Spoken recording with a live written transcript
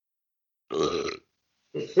All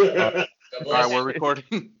right, we're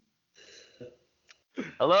recording.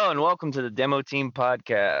 Hello and welcome to the Demo Team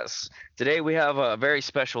Podcast. Today we have a very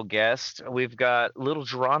special guest. We've got Little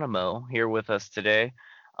Geronimo here with us today.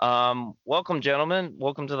 Welcome, gentlemen.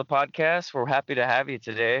 Welcome to the podcast. We're happy to have you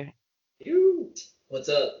today. What's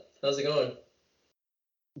up? How's it going?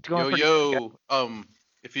 It's going pretty Yo.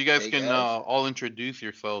 If you guys Hey, can guys. all introduce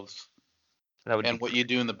yourselves That would and be what you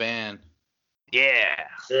do in the band. Yeah.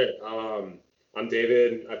 Sure. I'm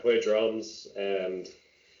David. I play drums and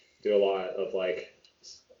do a lot of like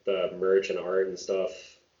the merch and art and stuff.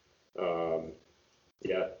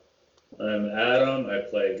 Yeah. I'm Adam. I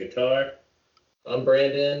play guitar. I'm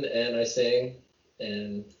Brandon, and I sing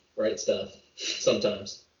and write stuff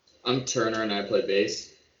sometimes. I'm Turner, and I play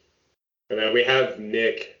bass. And then we have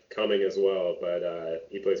Nick coming as well, but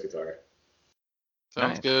he plays guitar.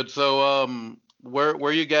 Sounds Nice. good. So,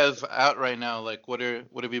 where you guys at right now? Like, what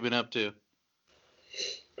have you been up to?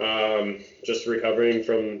 Just recovering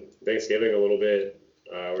from Thanksgiving a little bit.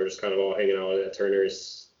 We're just kind of all hanging out at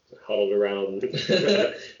Turner's, huddled around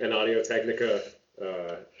an Audio Technica,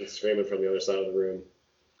 and screaming from the other side of the room.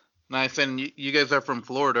 Nice. And you guys are from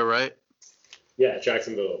Florida, right? Yeah,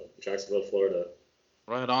 Jacksonville, Florida.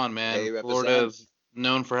 Right on, man. Hey, represent. Florida is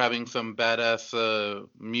known for having some badass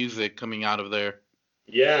music coming out of there.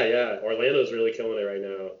 Yeah. Orlando's really killing it right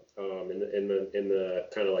now. In the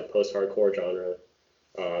kind of like post-hardcore genre.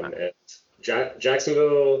 And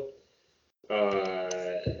Jacksonville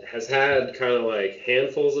has had kind of like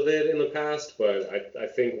handfuls of it in the past, but I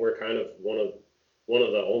think we're kind of one of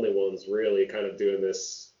the only ones really kind of doing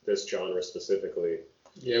this genre specifically.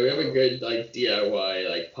 Yeah, we have a good like DIY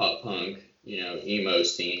like pop punk, emo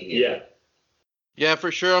scene here. Yeah. Yeah,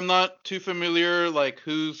 for sure. I'm not too familiar, like,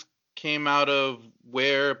 who's came out of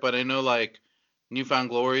where, but I know, like, Newfound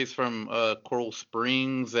Glories from Coral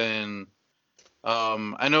Springs, and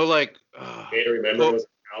I know, like... Day to Remember was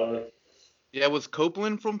Ocala. Yeah, was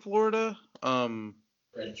Copeland from Florida?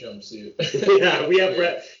 Red jumpsuit. Yeah, we have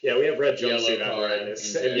red jumpsuit Yellow out card.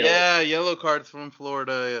 and Yeah, Yellow Card's from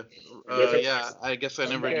Florida. Different- Yeah, I guess I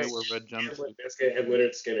never knew where Red Limp Jumpsuit. Bizkit and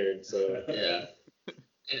Leonard Skinner. So Yeah.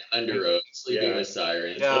 And Under Oath, Sleeping Yeah. with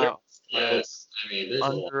Sirens. Yeah, Yes. I mean, there's a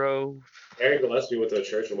lot. Undero. Aaron Gillespie went to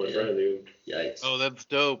church with my friend, dude. Yikes. Oh, that's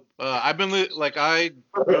dope. I've been I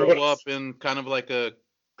grew up in kind of like a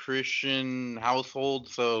Christian household,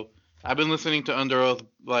 so I've been listening to Under Oath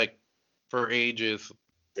like for ages,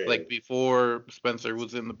 like before Spencer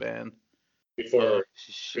was in the band. Before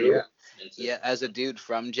Yeah. Yeah, as a dude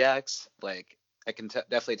from Jax, like I can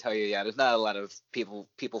definitely tell you, yeah, there's not a lot of people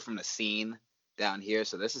from the scene down here,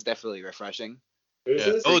 so this is definitely refreshing. Who's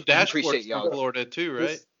Yeah. this? Oh, appreciate Dashboard's y'all. from Florida too,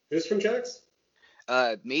 right? Who's from Jax?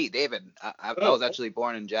 Me, David. I Oh. was actually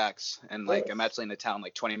born in Jax, and like I'm actually in a town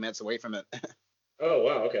like 20 minutes away from it. Oh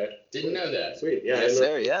wow, okay. Didn't know that. Sweet. Yeah. I Yes, didn't know-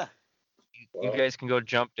 sir. Yeah. You Wow. guys can go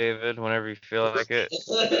jump David whenever you feel like it.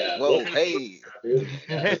 Yeah. Whoa, hey. Dude.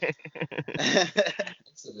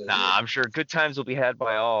 Nah, I'm sure good times will be had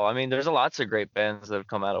by all. I mean, there's lots of great bands that have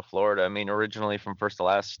come out of Florida. I mean, originally From First to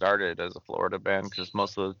Last started as a Florida band because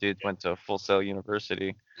most of those dudes went to Full Sail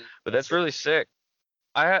University. But that's really sick.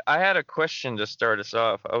 I had a question to start us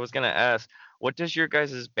off. I was gonna ask, what does your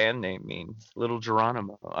guys' band name mean? Little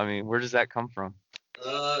Geronimo. I mean, where does that come from?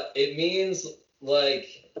 It means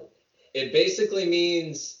it basically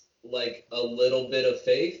means like a little bit of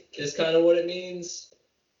faith is kind of what it means.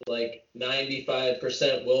 Like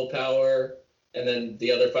 95% willpower, and then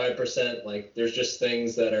the other 5%, like there's just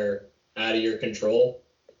things that are out of your control,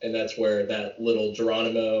 and that's where that little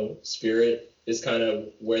Geronimo spirit is kind of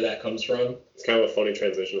where that comes from. It's kind of a funny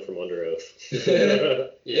transition from Under Oath.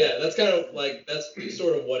 Yeah, that's kind of like that's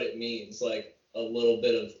sort of what it means, like a little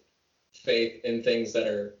bit of faith in things that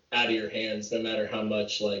are out of your hands, no matter how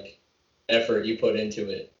much like effort you put into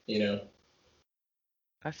it,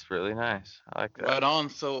 That's really nice. I like that. Right on.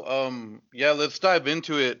 So, yeah, let's dive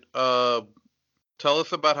into it. Tell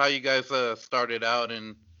us about how you guys started out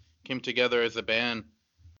and came together as a band.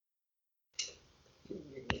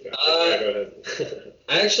 Yeah, go ahead.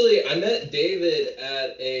 I met David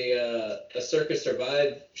at a Circa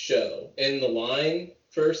Survive show in the line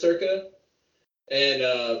for Circa, and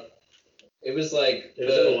it was like It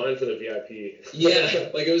was in the line for the VIP. yeah,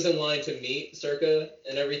 like it was in line to meet Circa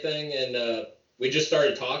and everything, and we just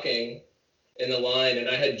started talking in the line, and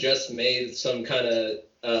I had just made some kind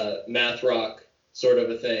of math rock sort of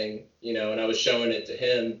a thing, and I was showing it to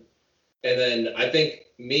him, and then I think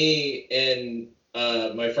me and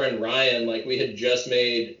my friend Ryan, like we had just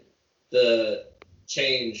made the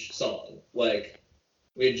Change song, like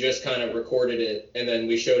we had just kind of recorded it, and then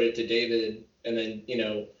we showed it to David, and then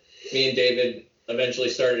me and David eventually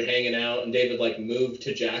started hanging out, and David like moved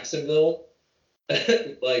to Jacksonville,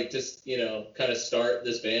 like just kind of start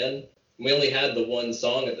this band. We only had the one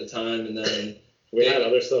song at the time, and then we had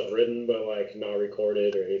other stuff written, but like not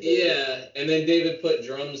recorded or anything. Yeah, and then David put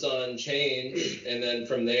drums on Change, and then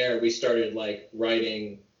from there we started like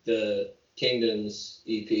writing the Kingdoms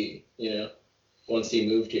EP. Once he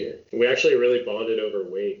moved here. We actually really bonded over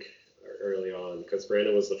Wake early on because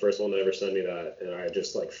Brandon was the first one to ever send me that, and I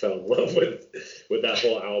just like fell in love with that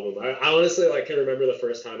whole album. I honestly like can remember the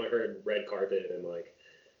first time I heard Red Carpet, and like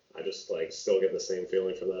I just like still get the same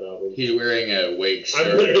feeling from that album. He's wearing a Wake shirt.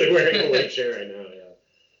 I'm literally wearing a Wake shirt right now.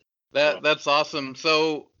 Yeah. That's awesome.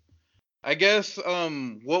 So I guess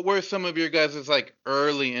what were some of your guys' like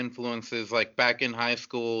early influences like back in high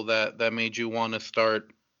school that made you want to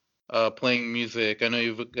start playing music? I know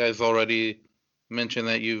you guys already mentioned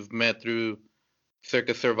that you've met through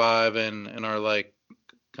Circus Survive and are like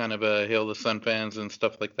kind of a Hail the Sun fans and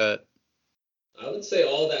stuff like that. I would say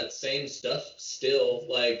all that same stuff still.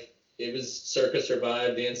 Like it was Circus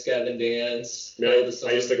Survive, Dance Gavin Dance. Yeah,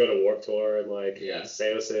 I used to go to Warped Tour and like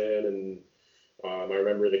Saosin, and I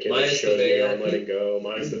remember the kid that showed me on Letting Go.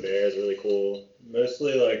 Minus the Bears, really cool.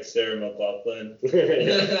 Mostly like Sarah McLachlan.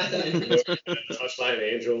 Touched by an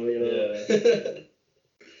Angel, Yeah.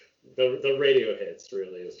 The radio hits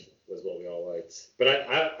really was what we all liked. But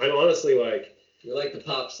I'm honestly like. We like the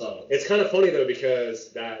pop songs. It's kind of funny though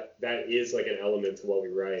because that is like an element to what we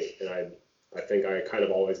write, and I think I kind of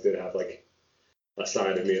always did have like a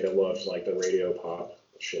side of me that loved like the radio pop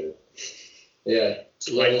shit. Yeah, it's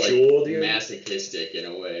like Jewel, dude. Masochistic in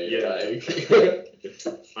a way. Yeah, like.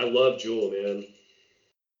 I love Jewel, man.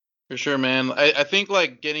 For sure, man. I think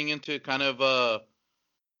like getting into kind of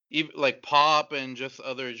even like pop and just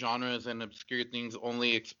other genres and obscure things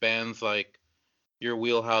only expands like your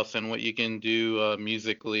wheelhouse and what you can do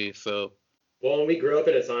musically. So well, we grew up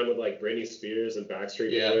in a time with like Britney Spears and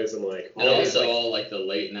Backstreet Boys and like all like the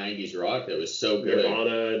late 90s rock that was so good.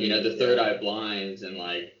 Nirvana and, the Third Eye Blinds and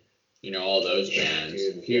like all those bands,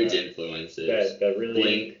 dude, huge influences. That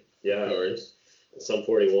really Blink, of course. Sum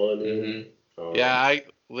 41. Mm-hmm. I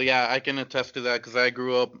can attest to that because I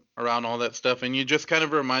grew up around all that stuff, and you just kind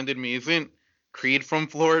of reminded me. Isn't Creed from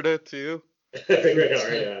Florida too? I think we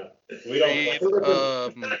are, yeah. Creed,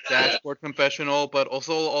 Dashboard Confessional, but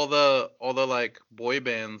also all the like boy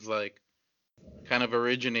bands like kind of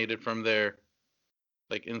originated from there,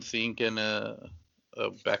 like NSYNC and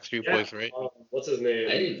Backstreet Boys, right? What's his name?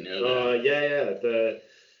 I didn't know that.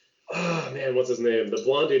 What's his name? The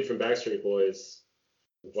blonde dude from Backstreet Boys.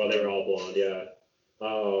 Well, they were all blonde, yeah.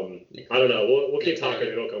 I don't know. We'll keep talking.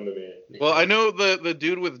 It'll come to me. Well, I know the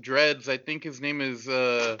dude with dreads. I think his name is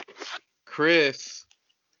Chris.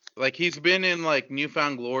 Like he's been in like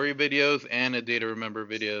Newfound Glory videos and A Day to Remember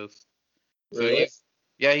videos. So really?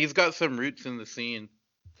 He's got some roots in the scene.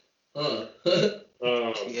 Huh.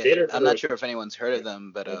 I'm not sure if anyone's heard of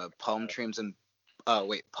them, but Palm Trees and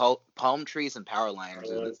Palm Trees and Power Liners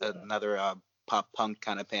is another pop punk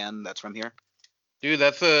kind of band that's from here. Dude,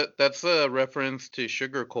 that's a reference to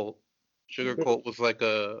Sugar Cult. Sugar Cult was like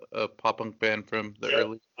a pop punk band from the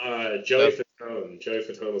early. Joey Fatone. Joey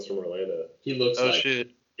Fatone was from Orlando. He looks like. Oh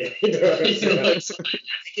shit. Yeah, he does.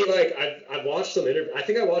 I've watched some interviews. I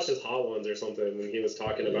think I watched his Hot Ones or something, and he was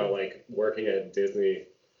talking about like working at Disney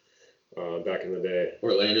back in the day.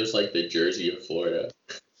 Orlando's like the Jersey of Florida.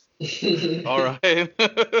 All right. I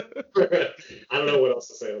don't know what else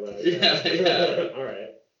to say to that. Yeah. All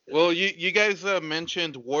right. Well, you guys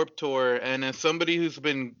mentioned Warped Tour, and as somebody who's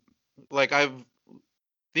been like I've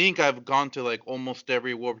gone to like almost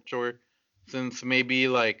every Warped Tour since maybe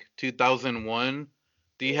like 2001.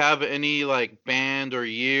 Do you have any like band or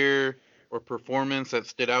year or performance that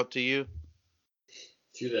stood out to you?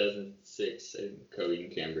 2006 in Cody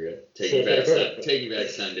and Cambria. Taking Back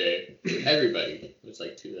Sunday. Everybody. It was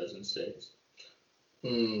like 2006.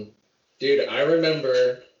 Dude, I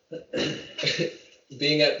remember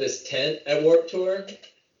being at this tent at Warped Tour,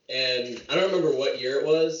 and I don't remember what year it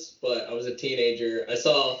was, but I was a teenager. I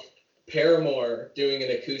saw Paramore doing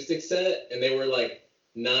an acoustic set, and they were like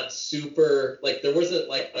not super, like there wasn't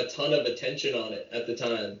like a ton of attention on it at the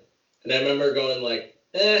time. And I remember going like,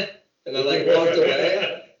 and I like walked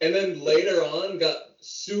away. And then later on got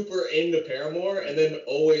super into Paramore, and then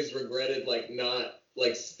always regretted like not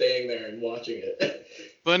like staying there and watching it.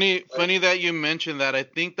 Funny that you mentioned that. I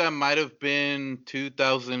think that might have been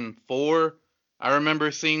 2004. I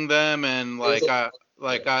remember seeing them, and like I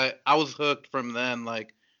was hooked from then.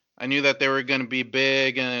 Like I knew that they were gonna be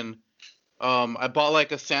big, and I bought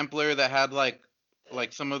like a sampler that had like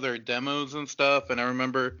some of their demos and stuff, and I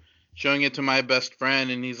remember showing it to my best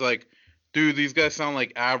friend, and he's like, "Dude, these guys sound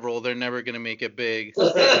like Avril. They're never gonna make it big."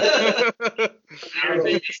 Avril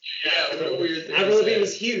What were your things Lavigne there?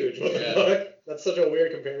 was huge. What the fuck? That's such a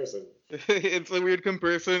weird comparison. It's a weird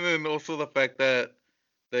comparison, and also the fact that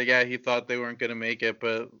yeah, he thought they weren't gonna make it,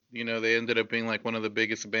 but they ended up being like one of the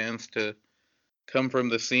biggest bands to come from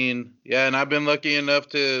the scene. Yeah, and I've been lucky enough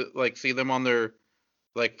to like see them on their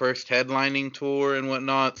like first headlining tour and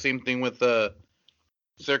whatnot. Same thing with the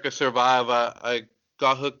Circus Survive. I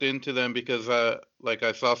got hooked into them because like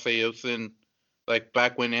I saw Seosin like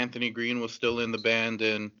back when Anthony Green was still in the band,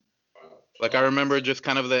 and like I remember just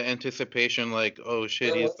kind of the anticipation, like, oh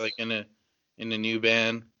shit, he's like in a new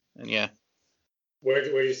band, and yeah. Where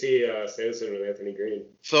did you see Samson with Anthony Green?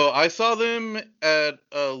 So I saw them at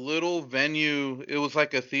a little venue. It was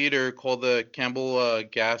like a theater called the Campbell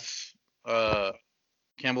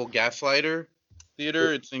Gaslighter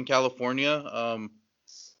Theater. It's in California.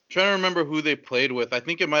 Trying to remember who they played with. I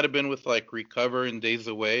think it might have been with like Recover and Days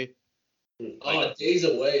Away. Oh, Days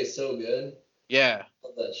Away is so good. Yeah.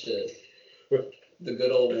 Love that shit. The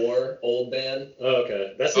Good Old band. Oh,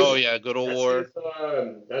 okay. Yeah, Good Old War.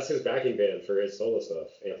 That's his backing band for his solo stuff,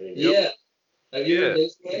 Anthony. Yeah. Have you heard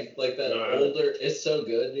Days Away? Like that No, older. It's so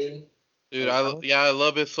good, dude. Dude, I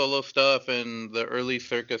love his solo stuff and the early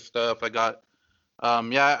Circus stuff. I got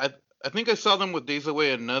I think I saw them with Days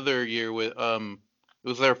Away another year with it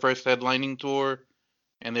was their first headlining tour,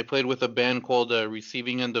 and they played with a band called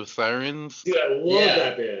Receiving End of Sirens. Dude, I love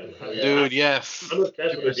that band. Oh, yeah. Dude, yes. I'm obsessed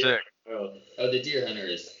with the Super Deer sick. Hunter. Oh, the Deer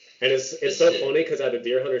Hunters. And it's so funny because at the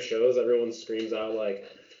Deer Hunter shows, everyone screams out like,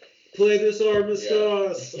 "Play this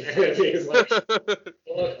Armistice!" Yeah. And he's like, "Fuck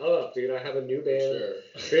up, dude! I have a new band. Sure.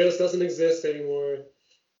 Trios doesn't exist anymore."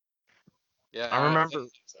 Yeah, I remember.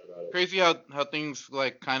 crazy how things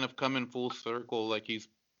like kind of come in full circle. Like he's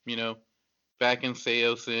back in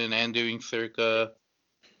Seosin and doing Circa.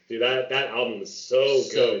 Dude, that album is so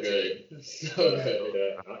good. So good.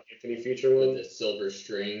 The Anthony feature one. With the silver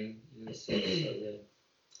string. So good.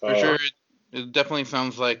 For sure, it definitely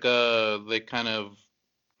sounds like they kind of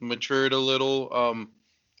matured a little.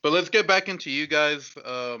 But let's get back into you guys.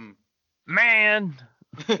 Man.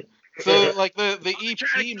 So like the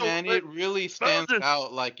EP, man, it really stands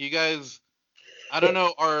out. Like you guys, I don't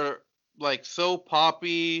know, are like so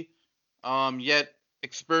poppy, yet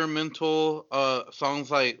experimental. Songs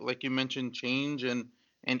like you mentioned, Change and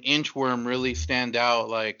Inchworm really stand out.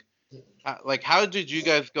 Like how did you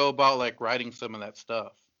guys go about like writing some of that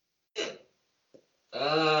stuff?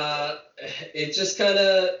 It just kind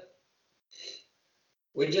of,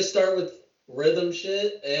 we just start with rhythm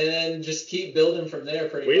shit and just keep building from there.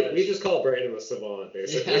 Pretty much. We just call Brandon a savant,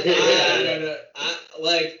 basically. No.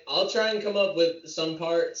 I'll try and come up with some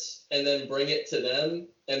parts and then bring it to them,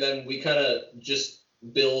 and then we kind of just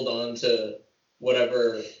build onto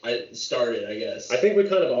whatever I started, I guess. I think we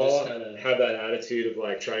kind of all have that attitude of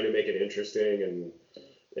like trying to make it interesting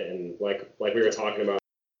and like we were talking about,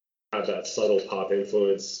 have that subtle pop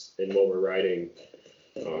influence in what we're writing.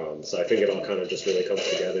 So I think it all kind of just really comes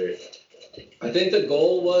together. I think the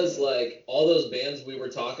goal was like all those bands we were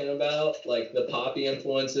talking about, like the poppy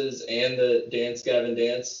influences and the Dance Gavin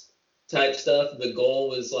Dance type stuff. The goal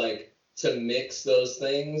was like to mix those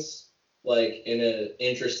things like in an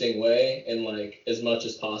interesting way and like as much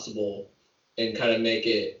as possible, and kind of make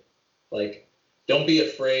it like, don't be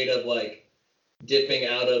afraid of like dipping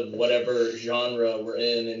out of whatever genre we're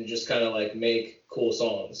in and just kind of like make cool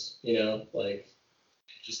songs, like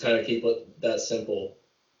just kind of keep it that simple.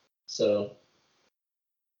 So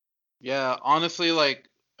yeah, honestly, like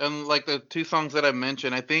and like the two songs that I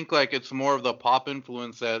mentioned, I think like it's more of the pop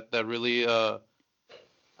influence that really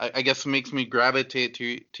I guess makes me gravitate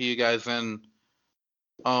to you guys, and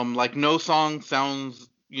like no song sounds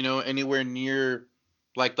anywhere near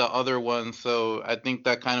like the other one, so I think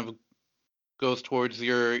that kind of goes towards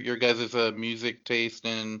your guys' music taste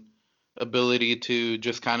and ability to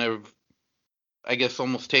just kind of, I guess,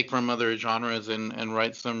 almost take from other genres and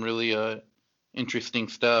write some really interesting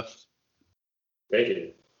stuff. Thank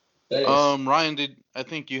you. thanks. Ryan, I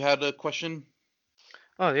think you had a question?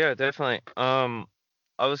 Oh yeah, definitely.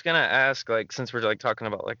 I was gonna ask, like, since we're like talking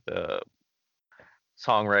about like the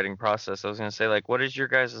songwriting process, I was gonna say, like, what is your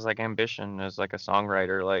guys' like ambition as like a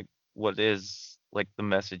songwriter? Like, what is like the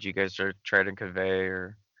message you guys are trying to convey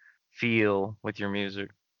or feel with your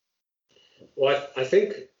music? Well, I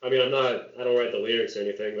think, I mean, I don't write the lyrics or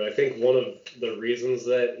anything, but I think one of the reasons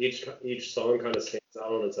that each song kind of stands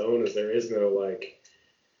out on its own is there is no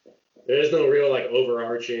real like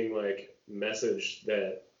overarching like message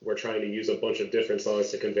that we're trying to use a bunch of different songs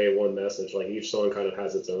to convey one message. Like each song kind of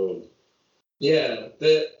has its own. Yeah,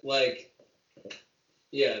 they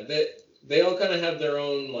all kind of have their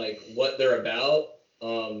own like what they're about.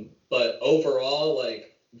 But overall,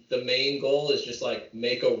 like the main goal is just like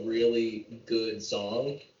make a really good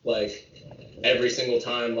song. Like every single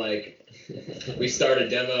time, like we start a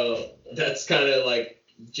demo, that's kind of like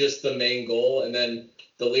just the main goal, and then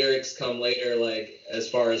the lyrics come later, like as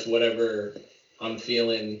far as whatever I'm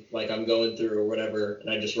feeling like I'm going through or whatever,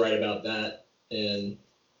 and I just write about that. And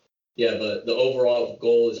yeah, but the overall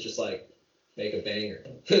goal is just like make a banger.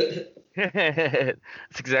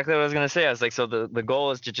 That's exactly what I was gonna say. I was like, so the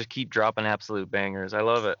goal is to just keep dropping absolute bangers. I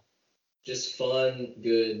love it. Just fun,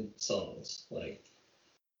 good songs, like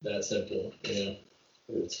that simple, you know.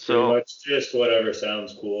 It's So- pretty much just whatever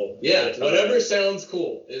sounds cool. Yeah, at the whatever time. sounds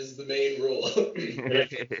cool is the main rule.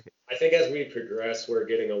 I think as we progress, we're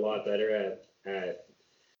getting a lot better at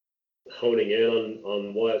honing in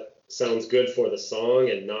on what sounds good for the song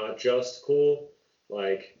and not just cool.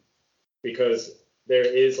 Like, because there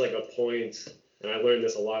is like a point, and I learned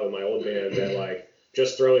this a lot with my old band, that like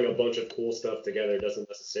just throwing a bunch of cool stuff together doesn't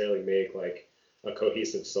necessarily make like a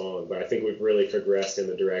cohesive song. But I think we've really progressed in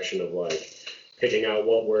the direction of like picking out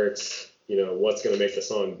what works, what's going to make the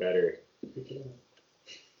song better.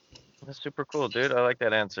 That's super cool, dude. I like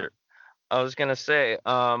that answer. I was gonna say,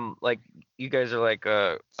 like you guys are like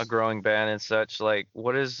a growing band and such. Like,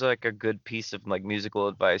 what is like a good piece of like musical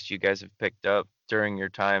advice you guys have picked up during your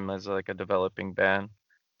time as like a developing band?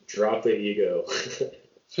 Drop the ego.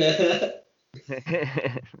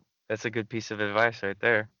 That's a good piece of advice right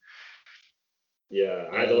there. Yeah,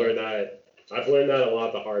 I had to learn that. I've learned that a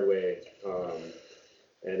lot the hard way.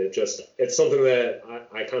 And it's something that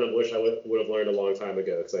I kind of wish I would have learned a long time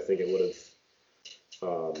ago, because I think it would have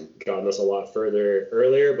gotten us a lot further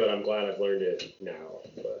earlier, but I'm glad I've learned it now.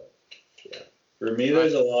 But yeah. For me,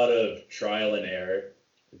 there's a lot of trial and error.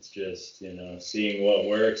 It's just, seeing what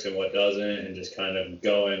works and what doesn't, and just kind of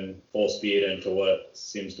going full speed into what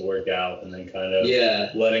seems to work out, and then kind of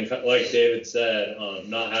letting, like David said,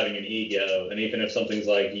 not having an ego. And even if something's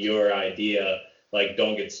like your idea, like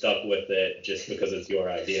don't get stuck with it just because it's your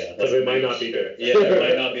idea. Because it might not be good. Yeah, it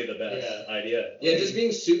might not be the best idea. Yeah, just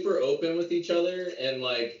being super open with each other and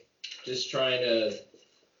like just trying to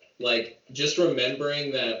like just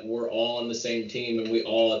remembering that we're all on the same team and we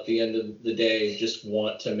all at the end of the day just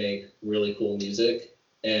want to make really cool music,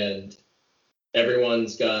 and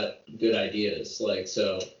everyone's got good ideas, like,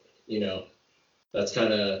 so that's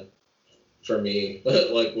kind of for me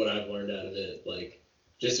like what I've learned out of it, like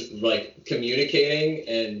just like communicating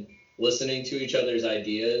and listening to each other's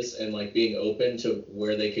ideas and like being open to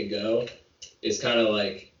where they could go is kind of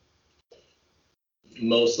like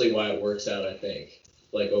mostly why it works out, I think,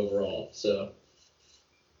 like overall. So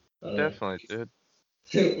I don't know. Definitely, dude.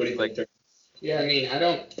 What do you think? Yeah, I mean, I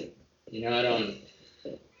don't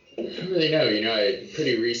really know. I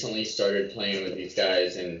pretty recently started playing with these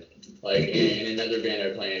guys, and like in another band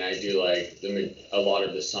I play in, I do like a lot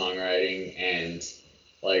of the songwriting, and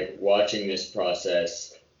like watching this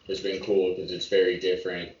process has been cool because it's very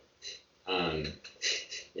different. I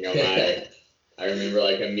remember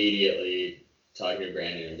like immediately talking to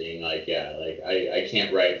Brandon and being like, yeah, like I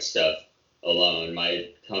can't write stuff alone. My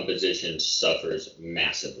composition suffers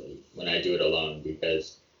massively when I do it alone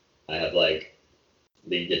because I have like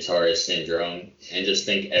lead guitarist syndrome and just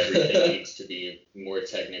think everything needs to be more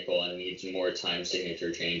technical and needs more time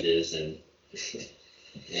signature changes and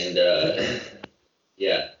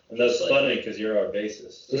yeah. And that's like, funny because you're our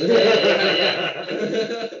bassist.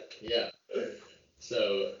 Yeah.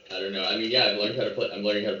 So I don't know. I mean, yeah, I'm learning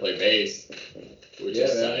how to play bass, which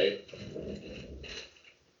is tight.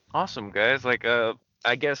 Awesome, guys. Like,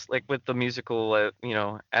 I guess like with the musical,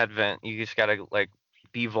 advent, you just gotta like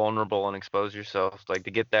be vulnerable and expose yourself, like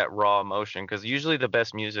to get that raw emotion. Because usually the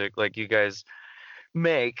best music, like you guys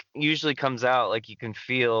make, usually comes out like you can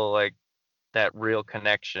feel like that real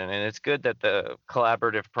connection, and it's good that the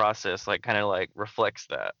collaborative process like kind of like reflects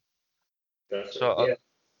that. So,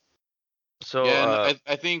 Definitely. Yeah, and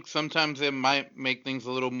I think sometimes it might make things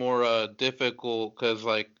a little more difficult because,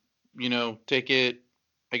 like, take it,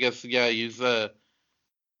 I guess, yeah, use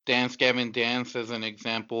Dance Gavin Dance as an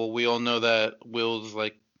example. We all know that Will's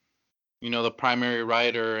like, the primary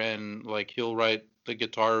writer, and like he'll write the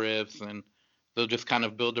guitar riffs, and they'll just kind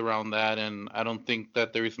of build around that. And I don't think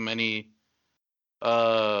that there's many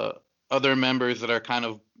uh other members that are kind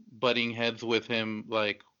of butting heads with him,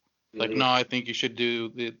 like no, I think you should do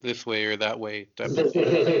this way or that way type of thing.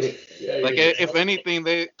 Like if anything,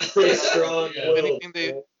 Pretty strong. if anything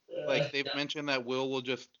they've mentioned that will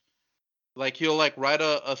just like he'll like write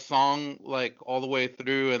a song like all the way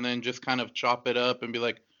through and then just kind of chop it up and be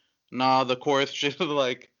like, nah, the chorus should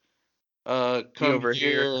like come over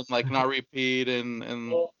here here. and like not repeat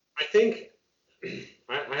and Well, I think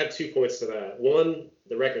I have 2 points to that. One,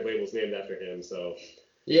 the record label's named after him, so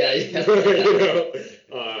Yeah, you yeah. know,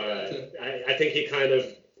 I think he kind of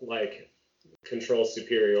like controls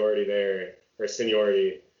superiority there or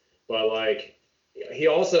seniority, but like he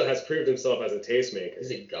also has proved himself as a tastemaker.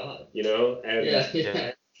 He's a god. You know, and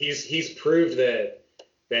Yeah. he's proved that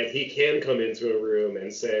he can come into a room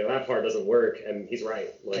and say that part doesn't work, and he's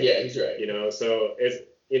right. Like, Yeah, he's right. You know, so it's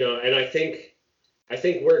and I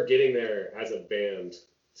think we're getting there as a band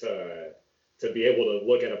to be able to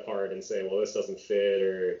look at a part and say, well, this doesn't fit,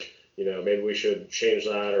 or maybe we should change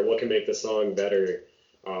that, or what can make the song better.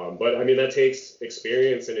 But I mean, that takes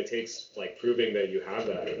experience, and it takes like proving that you have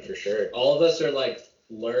that for sure. All of us are like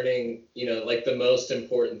learning, like the most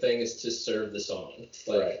important thing is to serve the song.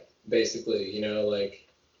 Like, right. Basically, like.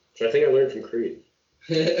 Which I think I learned from Creed.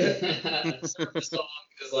 Serve the song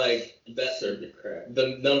is like that. Serve the crap.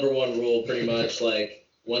 The number one rule, pretty much. Like,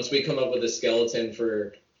 once we come up with a skeleton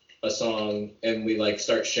for a song and we like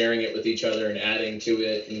start sharing it with each other and adding to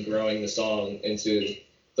it and growing the song into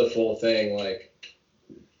the full thing, like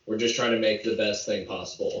we're just trying to make the best thing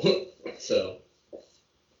possible. So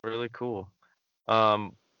Really cool.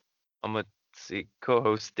 I'm gonna see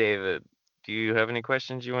co-host David. Do you have any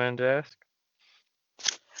questions you wanted to ask?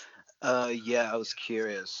 Yeah, I was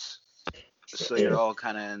curious. So you're all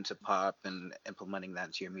kind of into pop and implementing that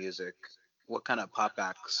into your music. What kind of pop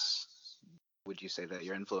acts would you say that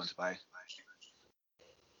you're influenced by?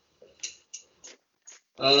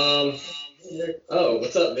 Oh,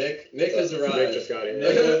 what's up, Nick? Nick has arrived. Nick just got here.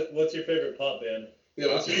 Nick, what's your favorite pop band? Yeah,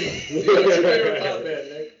 what's your favorite pop band,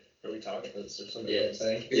 Nick? Are we talking about this or something? Yeah.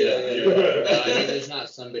 Saying? Yeah. No, I mean, there's not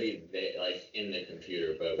somebody like in the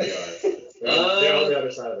computer, but we are. They're on the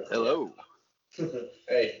other side of the Hello.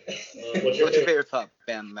 Hey. What's What's your favorite pop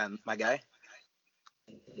band, man, my guy?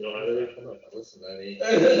 You don't have any? I'm not gonna listen to any.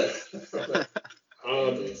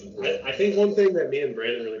 I think one thing that me and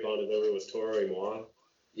Brandon really bonded over was Toro y Moi.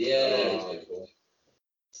 Yeah.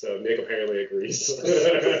 So Nick apparently agrees.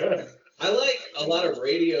 I like a lot of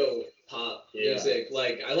radio pop Yeah. music.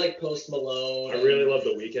 Like, I like Post Malone. I really love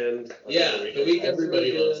The Weeknd. Yeah, The Weeknd.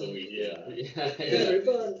 Everybody really loves good. the weekend.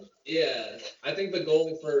 Yeah. Yeah, I think the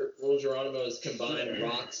goal for Little Geronimo is combine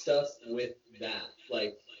rock stuff with that,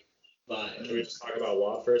 like, vibe. Can we just talk about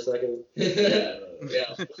WAP for a second? Yeah.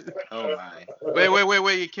 Oh my.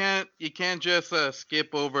 wait, you can't just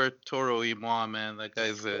skip over Toro y Moi, man. That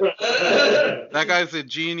guy's a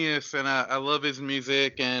genius, and I love his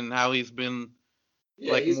music and how he's been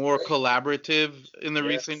like he's more great. collaborative in the Yes.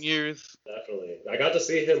 recent years. Definitely. I got to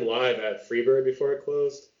see him live at Freebird before it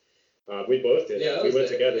closed. We both did. Yeah, I We was went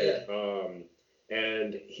there, together.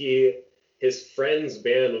 And his friend's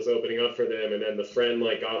band was opening up for them, and then the friend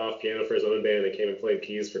like got off piano for his own band and came and played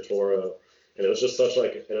keys for Toro, and it was just such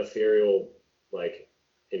like an ethereal like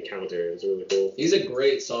encounter. It was really cool. He's a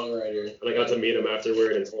great songwriter. And I got to meet him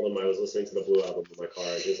afterward and told him I was listening to the Blue album in my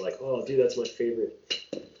car, and he was like, "Oh, dude, that's my favorite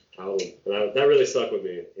album," and that really stuck with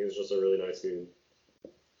me. He was just a really nice dude.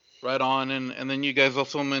 Right on, and then you guys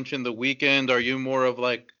also mentioned The Weeknd. Are you more of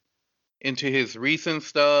like into his recent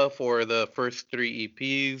stuff or the first 3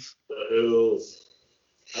 EPs? The Hills.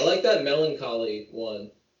 I like that Melancholy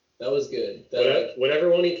one. That was good.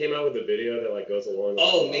 Whatever one he came out with the video that like goes along.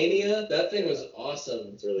 Oh, Mania? That thing was awesome.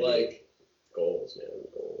 It's really like goals, man,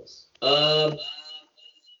 goals. I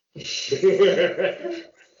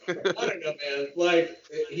don't know, man. Like,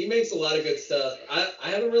 he makes a lot of good stuff. I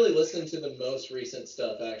haven't really listened to the most recent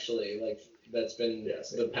stuff, actually. Like, that's been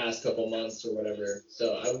the past couple months or whatever.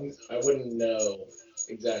 So I wouldn't know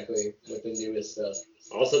exactly what the newest stuff.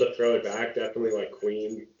 Also, to throw it back, definitely like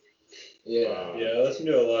Queen. Yeah. Yeah, I listen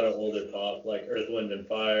to a lot of older pop, like Earth, Wind, and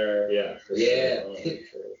Fire. Yeah. Yeah.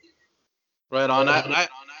 Right on.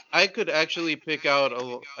 I could actually pick out,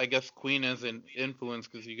 I guess, Queen as an influence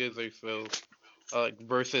because you guys are so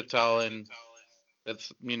versatile, and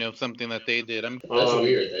that's something that they did. That's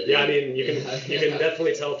weird. I mean, you can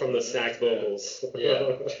definitely tell from the stacked vocals.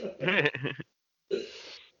 Yeah.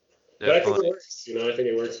 But I think it works. I think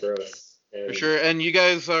it works for us. For sure. And you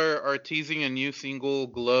guys are teasing a new single,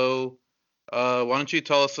 Glow. Why don't you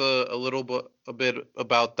tell us a bit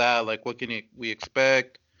about that? Like, what can we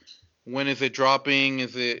expect? When is it dropping?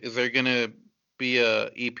 Is there gonna be a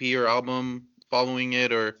EP or album following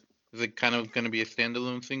it, or is it kind of gonna be a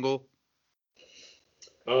standalone single?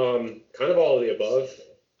 Kind of all of the above.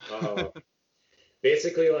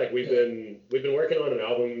 Basically, like we've been working on an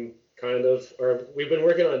album, or we've been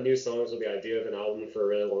working on new songs with the idea of an album for a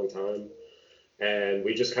really long time, and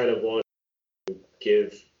we just kind of want to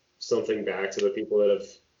give something back to the people that have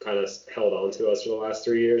kind of held on to us for the last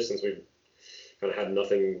 3 years, since we've kind of had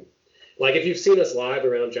nothing. Like, if you've seen us live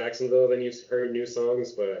around Jacksonville, then you've heard new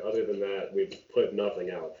songs, but other than that, we've put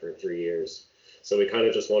nothing out for 3 years. So we kind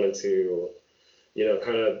of just wanted to,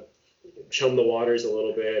 kind of chum the waters a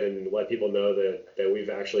little bit and let people know that we've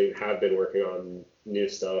actually have been working on new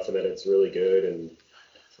stuff and that it's really good,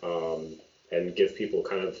 and give people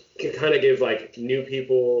kind of give like new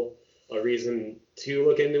people a reason to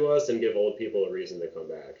look into us and give old people a reason to come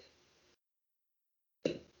back.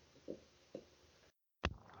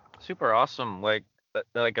 Super awesome. Like a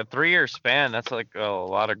 3-year span, that's like a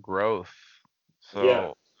lot of growth. So Yeah.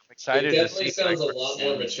 I'm excited It to definitely see. sounds a lot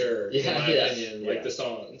more mature, in my opinion, like Yeah. the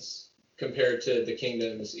songs, compared to the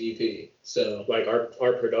Kingdoms EP. So Like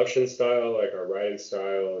our production style, like our writing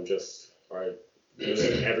style, and just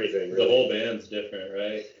everything. Really. The whole band's different,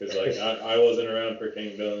 right? Because like I wasn't around for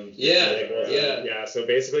Kingdoms. Yeah. So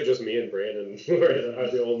basically, just me and Brandon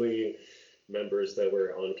are the only members that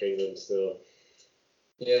were on Kingdom still.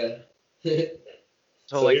 Yeah.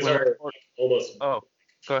 So like these are almost go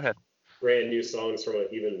ahead. brand new songs from a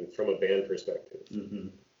band perspective. Mm-hmm.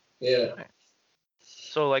 Yeah.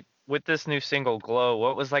 So like with this new single Glow,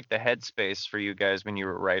 what was like the headspace for you guys when you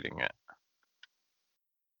were writing it?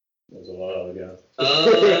 It was a while ago.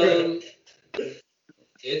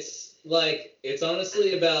 It's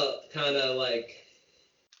honestly about kind of like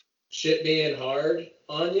shit being hard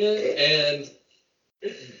on you and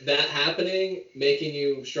that happening making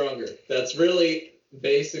you stronger. That's really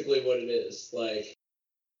basically what it is. Like,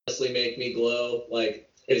 honestly, make me glow. Like,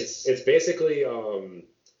 it's basically was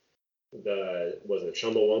it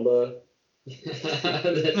Chumbawamba?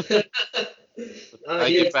 I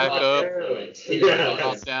get back up, Yeah.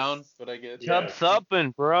 top down, but I get Tub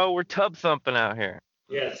thumping, bro. We're tub thumping out here.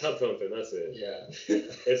 Yeah, tub thumping. That's it. Yeah.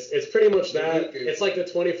 It's pretty much that. It's like the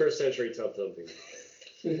 21st century tub thumping.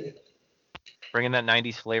 Bringing that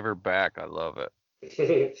 90s flavor back. I love it.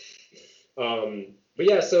 But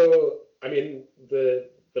yeah, so I mean, the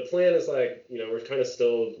plan is like, we're kind of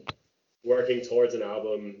still working towards an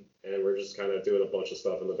album, and we're just kind of doing a bunch of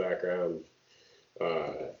stuff in the background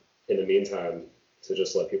in the meantime to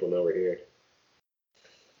just let people know we're here.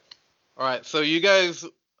 All right, so you guys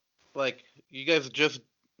just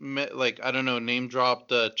met, like, I don't know, name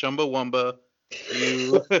dropped Chumbawamba.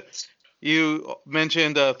 You you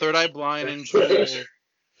mentioned Third Eye Blind and Jewel.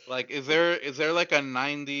 Like, is there like a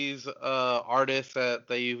 90s artist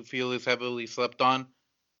that you feel is heavily slept on?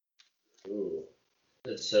 Ooh.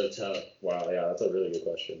 It's so tough. Wow, yeah, that's a really good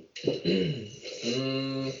question.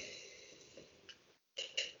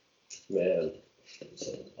 Man.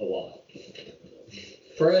 A lot.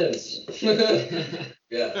 Friends.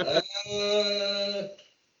 Yeah.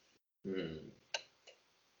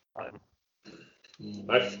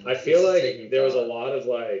 I feel like there was a lot of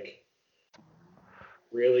like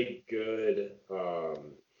really good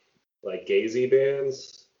like Gazy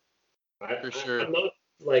bands. For sure. I'm not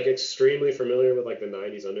like extremely familiar with like the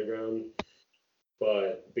 90s underground,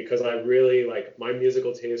 but because I really like my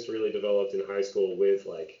musical taste really developed in high school with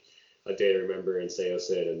like A Day to Remember and Say Oh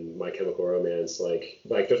Sid and My Chemical Romance. Like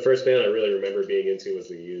the first band I really remember being into was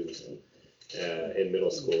The Used in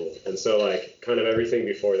middle school, and so like kind of everything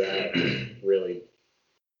before that really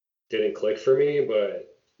didn't click for me.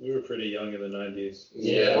 But We were pretty young in the 90s.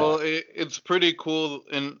 Yeah. Well, it's pretty cool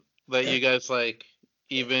in that you guys like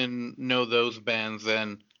even know those bands,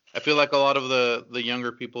 and I feel like a lot of the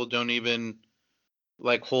younger people don't even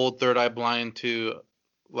like hold Third Eye Blind to,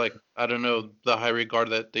 like, I don't know, the high regard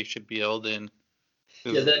that they should be held in.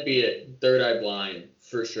 Yeah, that'd be it. Third Eye Blind,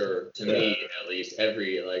 for sure. To me, at least,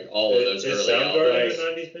 all of those early albums.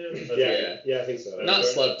 Soundgarden a 90s band? yeah, I think so. Not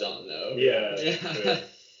slept on, though. Yeah.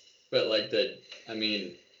 But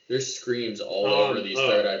there's screams all over these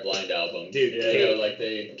Third Eye Blind albums. Dude,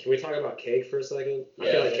 Can we talk about Cake for a second? I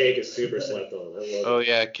Yeah. feel like Cake is super slept on. I love it. Oh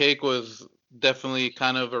yeah, Cake was definitely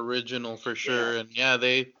kind of original for sure, and yeah,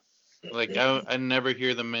 they like I never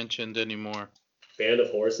hear them mentioned anymore. Band of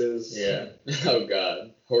Horses. Yeah. Oh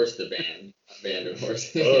God, Horse the Band. Band of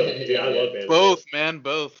Horses. Oh, dude, I love Band of Both, man,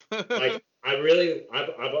 both. Like,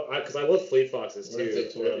 because I love Fleet Foxes too. What if they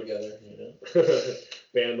tour together?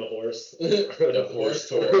 Band the Horse. The Horse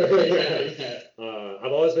Tour.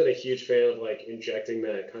 I've always been a huge fan of like injecting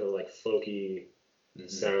that kind of like folky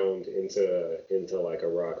sound into like a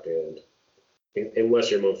rock band, unless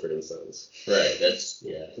you're Mumford and Sons. Right. That's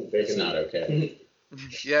not okay.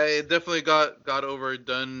 Yeah, it definitely got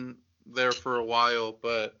overdone there for a while,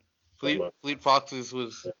 but Fleet Foxes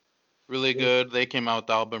was really good. They came out with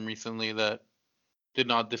the album recently that did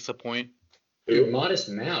not disappoint. Dude, Modest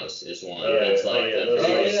Mouse is one. Yeah. That's like Those the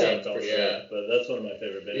are biggest slept thing on, for But that's one of my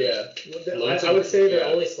favorite bands. Yeah. I would say they're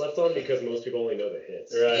only slept on because most people only know the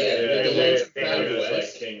hits. Right. Yeah. And they have West.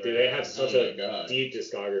 like King. Dude, they have such Oh my a God. deep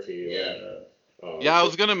discography. Yeah. Yeah, I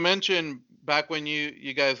was gonna mention back when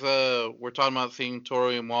you guys were talking about seeing Toro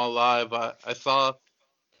y Moi live. I saw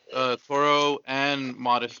Toro and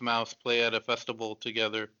Modest Mouse play at a festival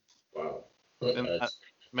together. Wow. And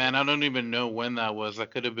man, I don't even know when that was.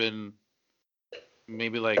 That could have been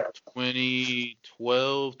maybe like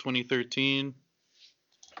 2012, 2013.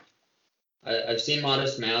 I've seen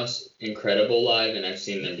Modest Mouse incredible live, and I've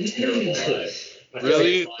seen them terrible live.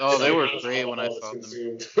 Really? Oh, they were House great when I alcohol saw is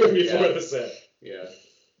them. consumed before the set. Yeah.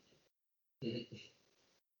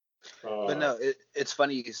 But no, it's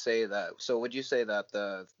funny you say that. So would you say that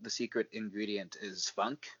the secret ingredient is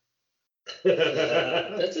funk?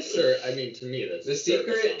 That's a sure. I mean, to me, that's The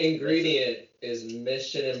secret ingredient is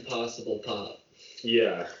Mission Impossible pop.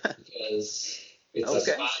 Yeah. Because it's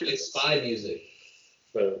Okay, it's spy music.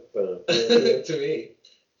 But, To me.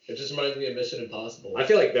 It just reminds me of Mission Impossible. I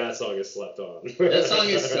feel like that song is slept on. That song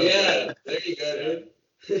is so yeah, good. there you go,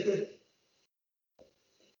 dude.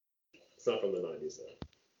 It's not from the 90s though.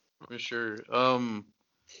 For sure.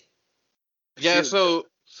 Yeah, so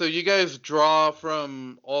you guys draw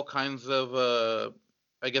from all kinds of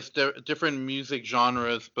I guess different music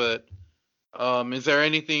genres, but is there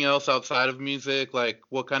anything else outside of music? Like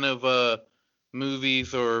what kind of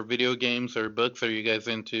movies or video games or books are you guys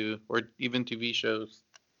into, or even TV shows?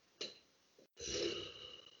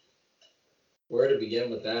 Where to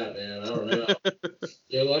begin with that, man? I don't know.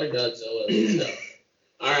 Yeah, a lot of Godzilla stuff.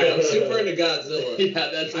 Alright, I'm super into Godzilla. Yeah,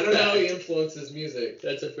 that's. I don't know how he influences music.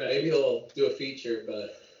 That's a fact. Maybe he'll do a feature,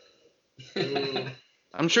 but.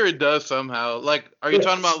 I'm sure it does somehow. Like, are you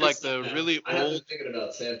talking about like the really I have been old? thinking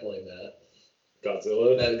about sampling that.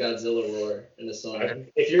 Godzilla. That Godzilla roar in the song.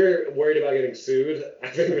 If you're worried about getting sued, I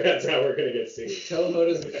think that's how we're gonna get sued. Toho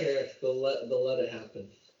doesn't care. They'll let it happen.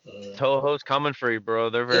 Toho's coming for you, bro.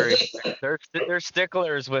 They're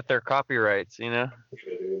sticklers with their copyrights, you know.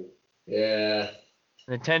 Yeah.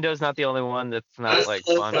 Nintendo's not the only one that's not like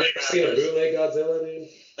fun. Have you ever seen a bootleg Godzilla,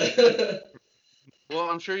 dude? Well,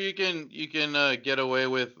 I'm sure you can get away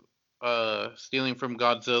with stealing from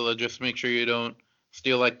Godzilla. Just make sure you don't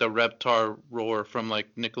steal like the Reptar roar from like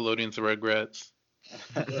Nickelodeon's Rugrats.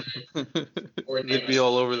 Or It'd be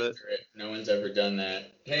all over that. No one's ever done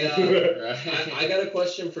that. Hey, I got a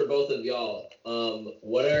question for both of y'all.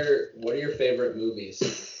 What are your favorite movies?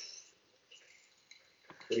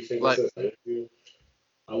 What do you think Like- this is?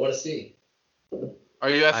 I want to see. Are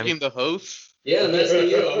you asking the host? Yeah, I'm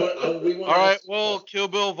asking you. We want. All right. Well, Kill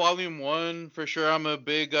Bill Volume 1 for sure. I'm a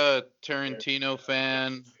big Tarantino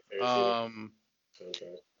fan.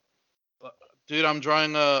 Dude, I'm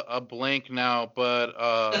drawing a blank now, but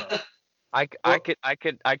I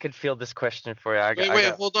could feel this question for you.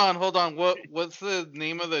 wait, hold on. What's the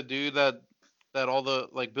name of the dude that all the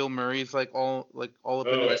like Bill Murray's like all up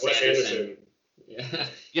in Wes Anderson. Yeah.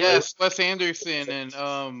 Yes, Wes Anderson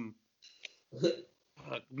and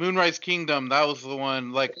Moonrise Kingdom. That was the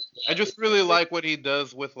one. Like, I just really like what he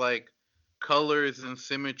does with like colors and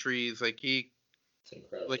symmetries. Like It's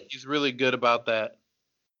incredible. like he's really good about that.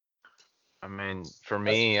 I mean, for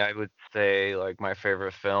me, I would say like my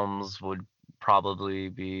favorite films would probably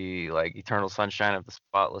be like Eternal Sunshine of the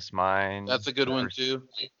Spotless Mind. That's a good one too.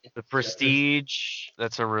 The Prestige.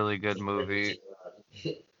 That's a really good movie.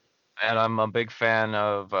 And I'm a big fan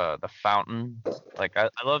of The Fountain. Like I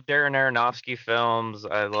love Darren Aronofsky films.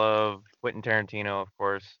 I love Quentin Tarantino, of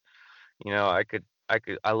course. You know,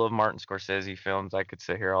 I love Martin Scorsese films. I could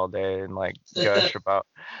sit here all day and like gush about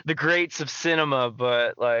the greats of cinema,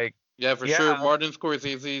 but like Yeah, for sure. Martin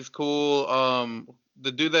Scorsese's cool.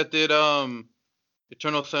 The dude that did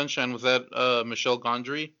Eternal Sunshine, was that Michel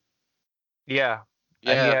Gondry? yeah.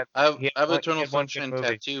 Yeah, I have he Eternal had one good Sunshine movie.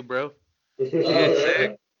 tattoo, bro.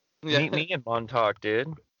 Sick. Yeah. Meet me in Montauk,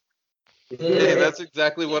 dude. Hey, that's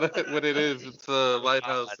exactly what it is. It's a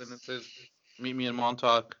lighthouse, and it says "Meet me in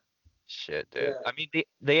Montauk." Shit, dude. I mean,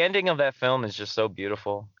 the ending of that film is just so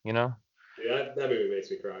beautiful, you know? Yeah, that movie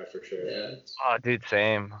makes me cry for sure. Yeah. Oh, dude,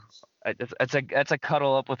 same. It's a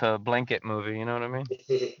cuddle up with a blanket movie, you know what I mean?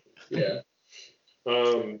 Yeah.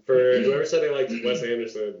 For whoever said they liked Wes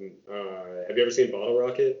Anderson, have you ever seen Bottle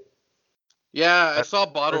Rocket? Yeah, I saw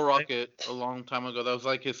Bottle Rocket a long time ago. That was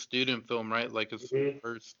like his student film, right? Like his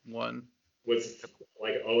first one. With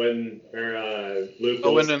like Owen or Luke.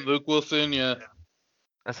 Owen Wilson. and Luke Wilson, yeah.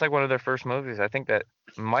 That's like one of their first movies. I think that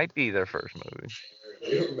might be their first movie. I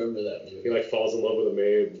don't remember that movie. He like falls in love with a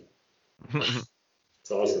maid.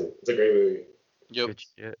 It's awesome. It's a great movie. Yep. Good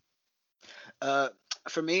shit. Uh,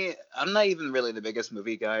 for me, I'm not even really the biggest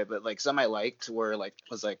movie guy, but like some I liked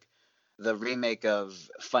was like the remake of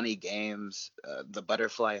Funny Games, The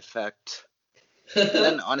Butterfly Effect. And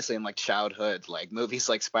then honestly, in like childhood, like movies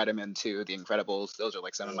like Spider-Man 2, The Incredibles, those are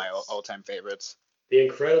like some of my all-time favorites. The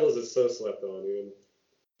Incredibles is so slept on, dude.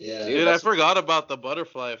 Yeah. Dude, I forgot about the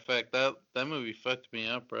Butterfly Effect. That movie fucked me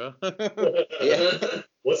up, bro. Yeah.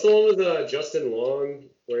 What's the one with Justin Long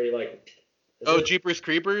where he like? Oh, Jeepers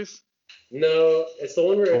Creepers? No, it's the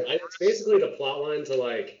one where it's basically the plot line to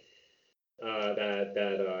like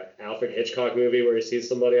that Alfred Hitchcock movie where he sees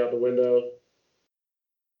somebody out the window.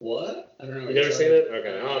 What? I don't know. You never seen it?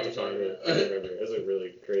 Okay, I'll have to find it. I don't remember. It's a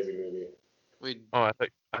really crazy movie. Wait. Oh, I thought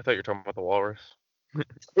you were talking about the walrus. No.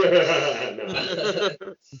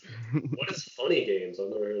 What is Funny Games? I've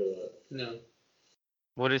never heard of that. No.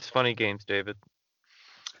 What is Funny Games, David?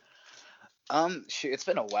 Shoot, it's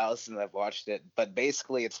been a while since I've watched it, but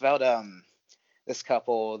basically it's about this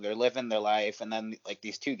couple, they're living their life, and then like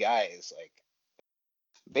these two guys, like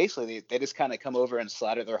basically they just kind of come over and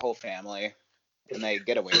slaughter their whole family, and they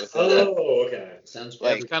get away with it. Oh, okay. Sounds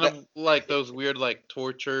Like, It's kind of like those weird like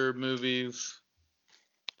torture movies.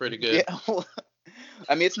 Pretty good. Yeah.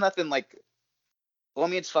 I mean, it's nothing like. Well, I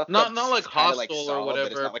mean, it's fucked Not up. not like kinda Hostel like or Saw, whatever,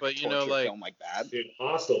 but, it's not like but a you know, torture like film like that. Dude,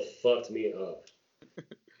 Hostel fucked me up.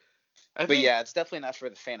 I But think yeah, it's definitely not for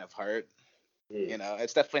the faint of heart. You know,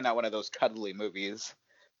 it's definitely not one of those cuddly movies.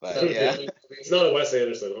 But yeah. It's not a Wes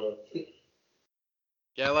Anderson, huh?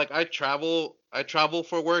 yeah, like I travel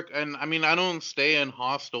for work, and I mean I don't stay in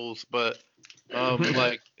hostels, but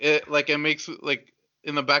like it makes like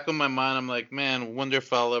in the back of my mind I'm like, man, wonder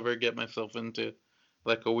if I'll ever get myself into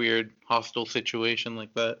like a weird hostile situation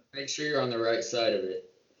like that. Make sure you're on the right side of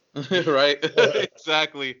it. Right?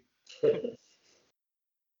 Exactly.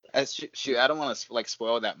 Shoot, I don't want to like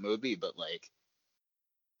spoil that movie, but like,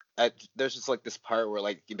 there's just like this part where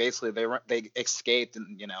like basically they escaped,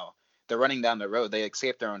 and they're running down the road. They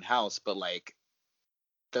escaped their own house, but like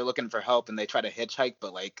they're looking for help, and they try to hitchhike,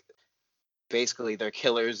 but like basically their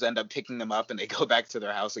killers end up picking them up, and they go back to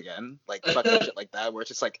their house again. Like fucked up shit like that, where it's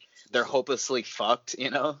just like they're hopelessly fucked.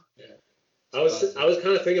 Yeah. I was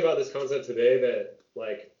kind of thinking about this concept today that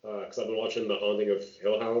like because I've been watching The Haunting of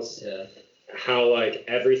Hill House. Yeah. How like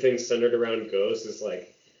everything centered around ghosts is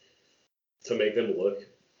like to make them look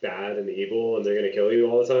bad and evil, and they're gonna kill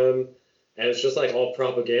you all the time, and it's just like all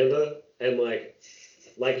propaganda, and like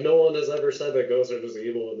no one has ever said that ghosts are just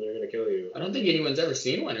evil and they're gonna kill you. I don't think anyone's ever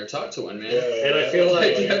seen one or talked to one, man. Yeah, and I feel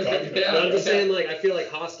like Yeah, I'm just saying, like I feel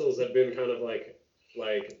like hostels have been kind of like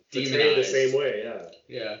portrayed the same way. Yeah.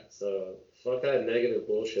 Yeah. So fuck that negative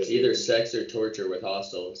bullshit. It's either sex or torture with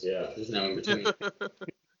hostels. Yeah. There's no in between.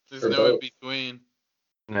 There's Or no both. in between.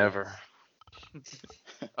 Never.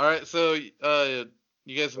 All right, so you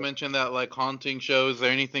guys mentioned that like haunting shows. Is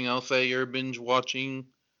there anything else that you're binge watching,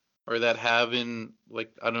 or that have in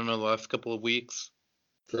like I don't know the last couple of weeks?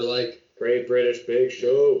 For like Great British Big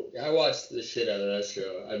Show. I watched the shit out of that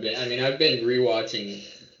show. I've been rewatching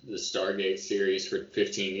the Stargate series for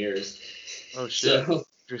 15 years. Oh shit! So,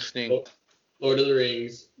 Interesting. Lord of the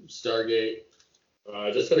Rings, Stargate.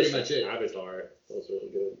 Just pretty finished much it. Avatar. That was really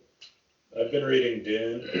good. I've been reading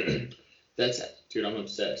Dune. Dude, I'm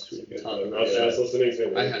obsessed. We can talk I about was that. listening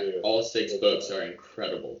to I him. have all 6 books are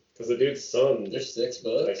incredible. Because the dude's son There's 6 like,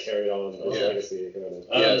 books. carried on his Yeah. legacy. Kind of.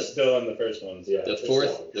 I'm still on the first ones. Yeah. The it's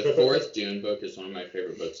fourth long. Dune book is one of my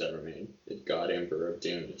favorite books ever made. The God Emperor of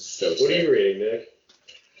Dune is so What are you reading, Nick?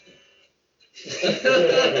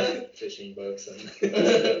 Fishing books and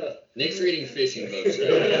Nick's reading fishing books right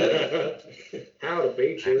now. How to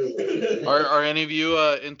bait you. Are any of you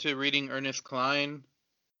into reading Ernest Cline?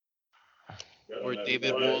 Or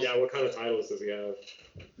David Wolf? Yeah, what kind of titles does he have?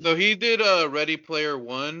 So he did Ready Player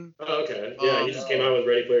One. Oh, okay. Yeah, he just came out with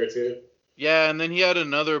Ready Player 2. Yeah, and then he had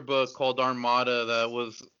another book called Armada that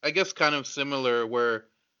was, I guess, kind of similar, where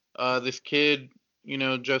this kid,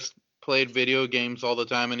 just played video games all the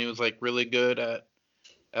time, and he was like really good at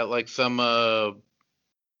like some I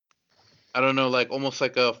don't know, like almost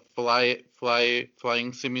like a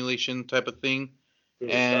flying simulation type of thing,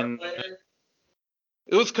 and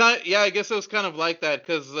it was I guess it was kind of like that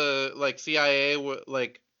because like CIA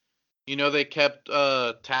they kept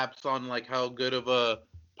tabs on like how good of a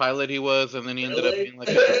pilot he was, and then he ended up being like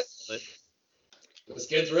a pilot. This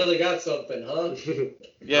kid's really got something, huh?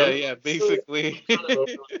 Yeah, basically. Kind of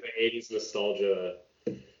over like the 80s nostalgia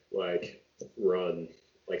like run,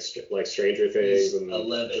 like Stranger Things and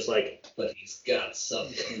 11, just like but he's got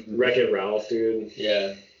something. Wreck-It Ralph, dude.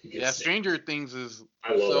 Yeah. Yeah, Stranger Things is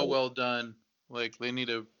I love so it. well done. Like they need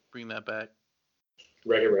to bring that back.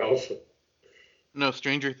 Wreck-It Ralph. No,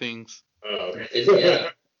 Stranger Things. Oh, okay. Yeah.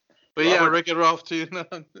 But yeah, Wreck-It Ralph too. No.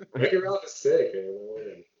 Wreck-It Ralph is sick,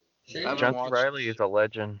 man. Shane, I haven't John C. watched Reilly is a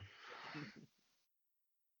legend.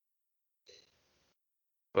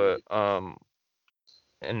 But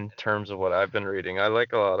in terms of what I've been reading, I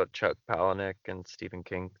like a lot of Chuck Palahniuk and Stephen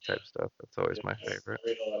King type stuff. That's always my favorite. I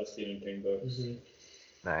read a lot of Stephen King books. Mhm.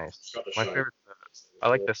 Nice. Got the My Shy. favorite. I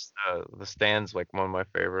like this. The Stand's like one of my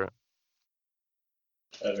favorite.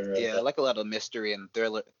 I haven't read Yeah, I that. like a lot of mystery and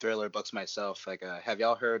thriller books myself. Like, have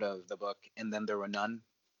y'all heard of the book And Then There Were None?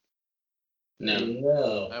 no. I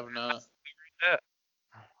No. have not.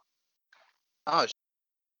 Oh,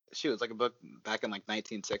 shoot, it's like a book back in like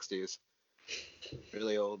 1960s.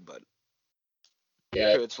 Really old, but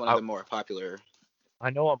Yeah. it's one of the more popular.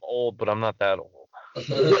 I know I'm old, but I'm not that old.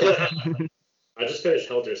 I just finished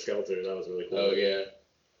Helter Skelter. That was really cool. Oh yeah.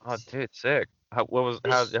 Oh, dude, sick. How'd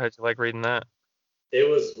you like reading that? It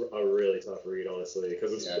was a really tough read, honestly,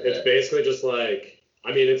 because Yeah, I it's bet. basically just like,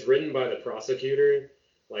 I mean, it's written by the prosecutor.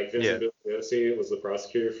 Like Vincent Yeah. Bugliosi was the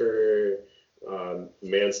prosecutor for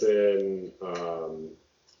Manson,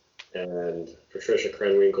 and Patricia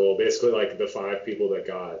Krenwinkel, basically like the 5 people that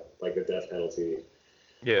got like the death penalty.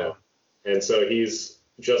 Yeah. And so he's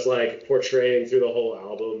just like portraying through the whole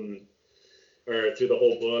album or through the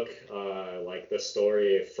whole book, like the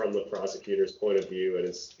story from the prosecutor's point of view, and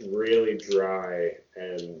it's really dry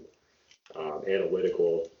and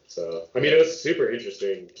analytical. So I mean, it was super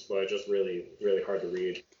interesting, but just really, really hard to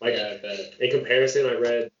read. Like Yeah, I bet. in comparison, I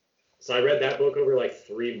read that book over like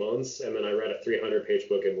 3 months, and then I read a 300-page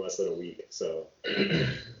book in less than a week. So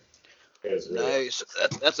it was really Nice.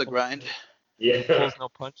 That's a grind. yeah. Pulls no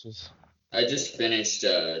punches. I just finished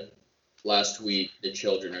last week The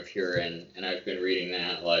Children of Hurin, and I've been reading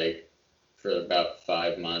that like for about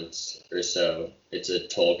 5 months or so. It's a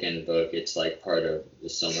Tolkien book. It's like part of the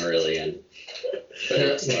Silmarillion. But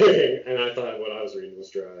it's like, And I thought what I was reading was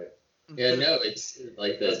dry. yeah, no, it's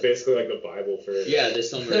like That's the basically like the Bible for yeah, the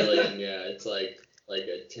Silmarillion. Yeah, it's like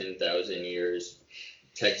a 10,000 years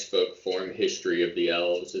textbook form history of the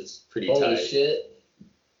elves. It's pretty Holy tight. shit.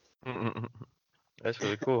 That's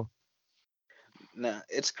really cool. Nah,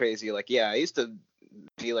 it's crazy. Like, yeah, I used to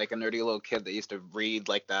be like a nerdy little kid that used to read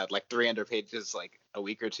like that, like 300 pages like a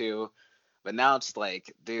week or two. But now it's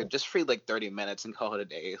like, dude, just read like 30 minutes and call it a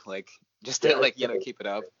day. Like, just to Yeah, like, keep it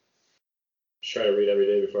up. Just try to read every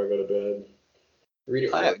day before I go to bed. Read it.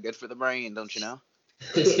 Oh, yeah, Work. good for the brain, don't you know?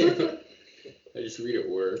 I just read it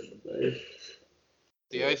work. Like,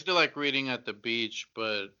 Yeah, I still like reading at the beach,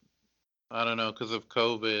 but I don't know because of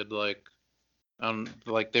COVID.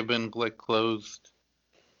 Like they've been like closed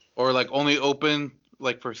or like only open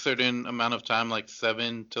like for a certain amount of time, like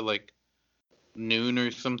 7 to like noon or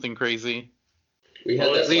something crazy. we had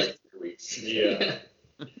Oh, that at for least- like 3 weeks. Yeah.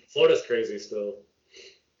 Florida's crazy still.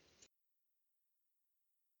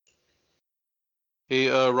 Hey,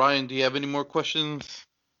 Ryan, do you have any more questions?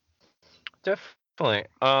 Definitely.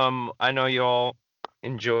 I know you all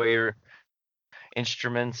enjoy your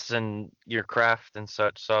instruments and your craft and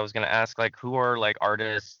such, so I was gonna ask like who are like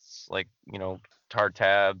artists like, tar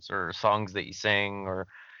tabs or songs that you sing, or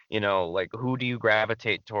like who do you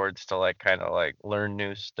gravitate towards to like kind of like learn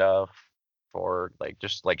new stuff or like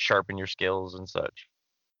just like sharpen your skills and such?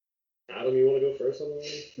 Adam, you want to go first on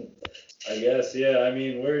that one? I guess, yeah. I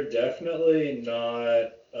mean, we're definitely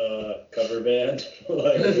not a cover band.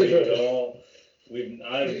 Like,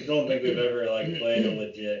 I don't think we've ever like played a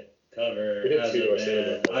legit cover We did as two a or something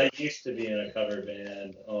band. like that. I used to be in a cover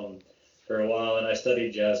band for a while, and I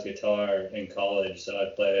studied jazz guitar in college, so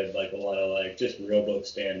I played like a lot of like just real book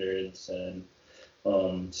standards and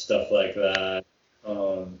stuff like that.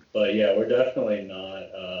 But yeah, we're definitely not.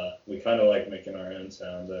 We kind of like making our own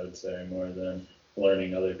sounds, I would say, more than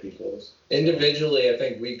learning other people's. Individually, I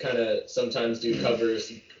think we kind of sometimes do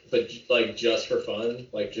covers, but like just for fun,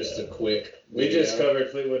 like just a quick. We just video. covered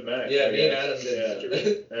Fleetwood Mac. Yeah, I me and guess. Adam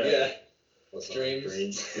did. Yeah. Yeah. What's on Streams.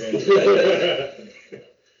 Dreams?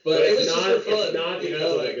 But it was it's just not, for fun. It's not you because know,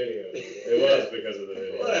 of the like, video. It was because of the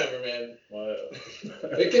video. whatever, man.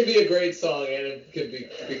 What? It can be a great song, and it could be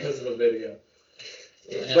because of a video.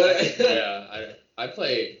 Yeah, But I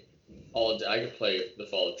play all day. I could play the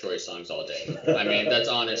Fall of Troy songs all day. I mean, that's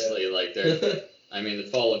honestly like I mean, the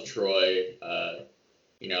Fall of Troy,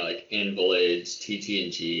 like Invalids,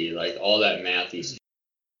 TT&G, like all that mathy stuff.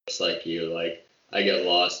 Just like you, like I get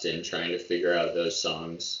lost in trying to figure out those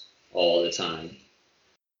songs all the time.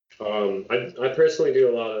 I personally do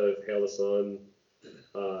a lot of Hail the Sun.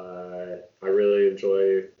 I really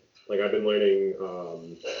enjoy, like I've been learning,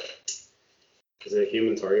 is it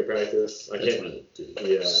Human Target Practice? That's one of the dude.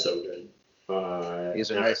 Yeah. So good.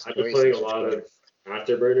 These are and nice I've been voices playing a for lot sure. of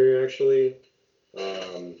Afterburner actually.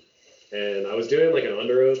 And I was doing like an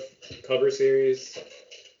Under Oath cover series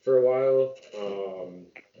for a while.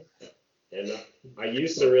 And I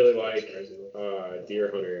used to really like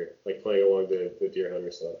Deer Hunter, like playing along the Deer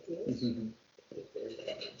Hunter stuff.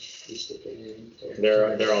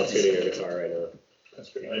 They're all tuning a guitar right now. That's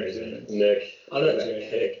pretty crazy. Nick. On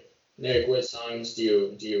that Nick, what songs do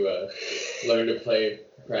you learn to play,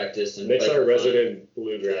 practice, and Nick's play our for fun? resident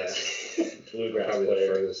bluegrass. Bluegrass Probably the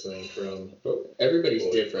player. furthest thing from. But everybody's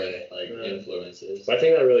different, like influences. So I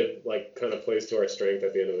think that really like kind of plays to our strength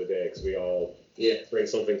at the end of the day, because we all bring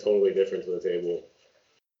something totally different to the table.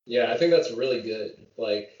 Yeah, I think that's really good.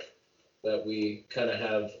 Like that we kind of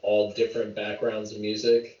have all different backgrounds of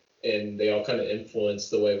music, and they all kind of influence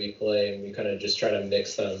the way we play, and we kind of just try to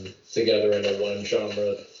mix them together into one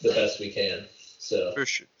genre the best we can. So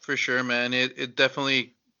For sure, man. It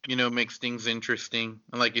definitely, makes things interesting.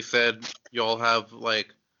 And like you said, you all have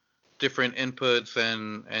like different inputs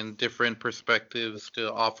and different perspectives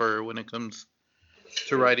to offer when it comes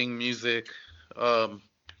to writing music. So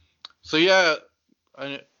yeah,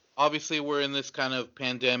 obviously we're in this kind of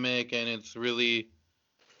pandemic, and it's really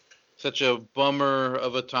such a bummer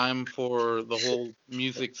of a time for the whole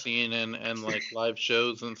music scene and like live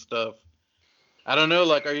shows and stuff. I don't know,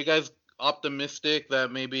 like, are you guys optimistic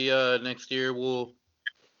that maybe next year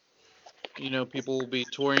people will be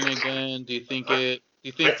touring again? Do you think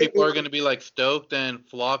people are going to be like stoked and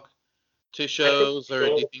flock to shows, or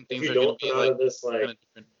do you think If things you are going to don't be come out like of this like kind of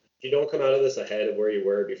different? if you don't come out of this ahead of where you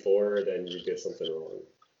were before, then you did something wrong.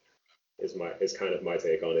 Is kind of my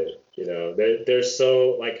take on it. There's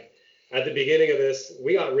so like at the beginning of this,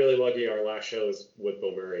 we got really lucky. Our last shows with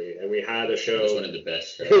Bill Murray, and we had a show. It was one of the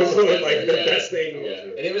best shows. It was like the best thing. Yeah.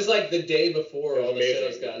 and it was like the day before all the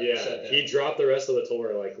Amazing. shows got shut down. He dropped the rest of the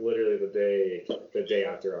tour like literally the day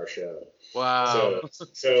after our show. Wow.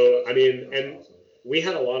 So I mean, and we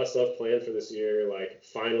had a lot of stuff planned for this year, like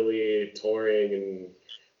finally touring and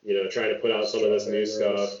trying to put out some of this new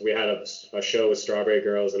stuff. We had a show with Strawberry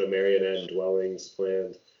Girls and a Marionette Dwellings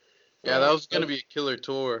planned. Yeah, that was going to be a killer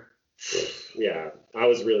tour. Yeah, I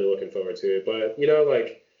was really looking forward to it, but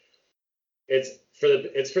like it's for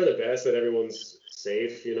the best that everyone's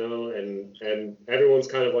safe, and everyone's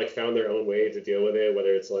kind of like found their own way to deal with it.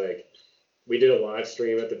 Whether it's like we did a live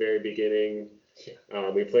stream at the very beginning.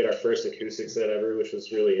 We played our first acoustic set ever, which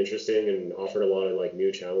was really interesting and offered a lot of like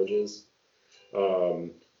new challenges.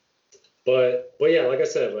 But yeah, like I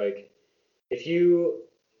said, like if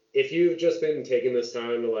you've just been taking this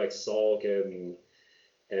time to like sulk and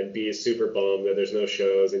be super bummed that there's no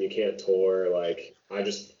shows and you can't tour, like I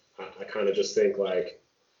kind of just think like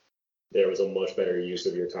there was a much better use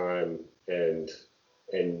of your time, and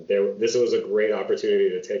this was a great opportunity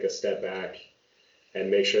to take a step back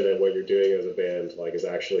and make sure that what you're doing as a band like is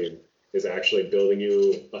actually building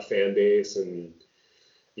you a fan base, and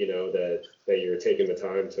that you're taking the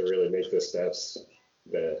time to really make the steps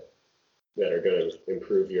that are going to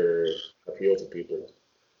improve your appeal to people.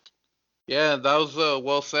 Yeah, that was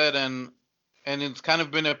well said, and it's kind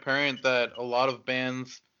of been apparent that a lot of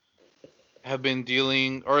bands have been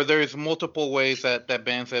dealing, or there's multiple ways that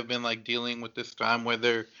bands have been like dealing with this time,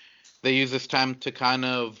 whether they use this time to kind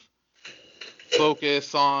of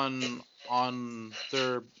focus on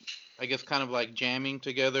their, I guess, kind of like jamming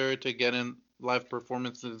together to get in live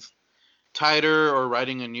performances tighter, or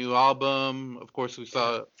writing a new album. Of course, we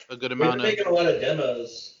saw a good amount We've been making a lot of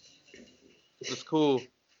demos. It's cool.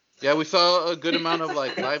 Yeah, we saw a good amount of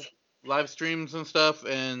like live streams and stuff,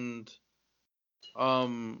 and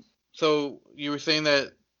so you were saying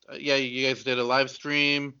that yeah, you guys did a live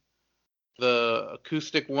stream, the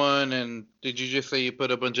acoustic one, and did you just say you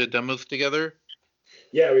put a bunch of demos together?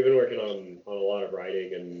 Yeah, we've been working on a lot of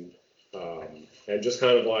writing and just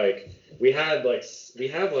kind of like we have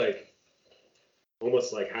like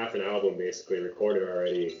almost like half an album basically recorded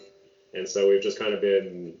already, and so we've just kind of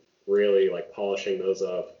been really like polishing those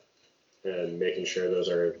up and making sure those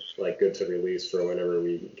are like good to release for whenever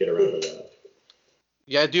we get around to that.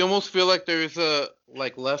 Yeah, do you almost feel like there's a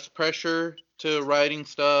like less pressure to writing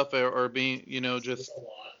stuff, or being just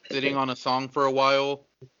sitting on a song for a while,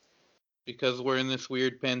 because we're in this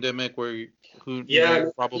weird pandemic where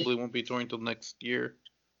probably won't be touring till next year?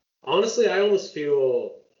 Honestly, I almost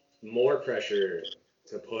feel more pressure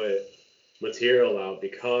to put material out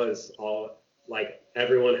because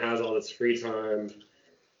everyone has all this free time,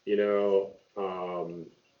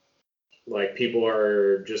 like people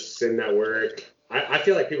are just sitting at work. I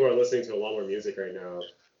feel like people are listening to a lot more music right now.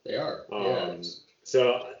 They are.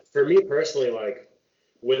 So for me personally, like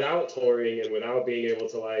without touring and without being able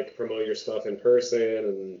to like promote your stuff in person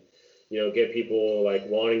and get people like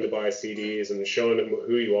wanting to buy CDs and showing them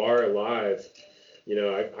who you are live.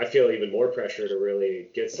 I feel even more pressure to really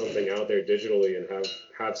get something out there digitally and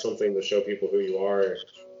have something to show people who you are,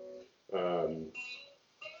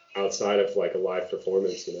 outside of like a live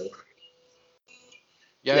performance.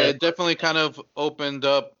 Yeah, it definitely kind of opened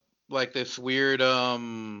up like this weird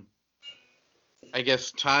I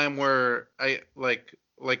guess time where I like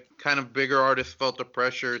kind of bigger artists felt the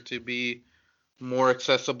pressure to be more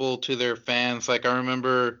accessible to their fans. Like I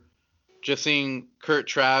remember just seeing Kurt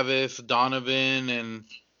Travis, Donovan, and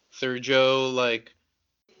Sergio, like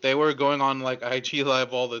they were going on like IG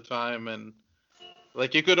Live all the time, and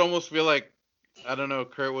like you could almost feel like I don't know,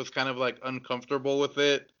 Kurt was kind of like uncomfortable with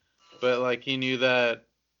it, but like he knew that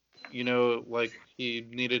like he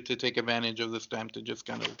needed to take advantage of this time to just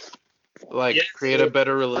kind of like Yes, create a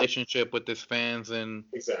better relationship with his fans and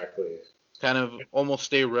exactly. kind of almost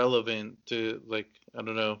stay relevant to like I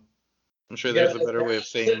don't know. I'm sure Yeah, there's a better way of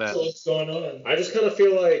saying that. what's going on. I just kind of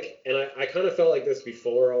feel like, and I kind of felt like this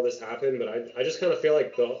before all this happened, but I just kind of feel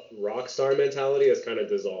like the rock star mentality has kind of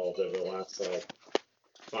dissolved over the last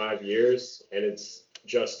 5 years, and it's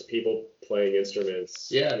just people playing instruments.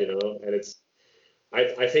 Yeah. And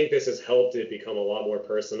I think this has helped it become a lot more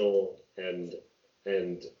personal and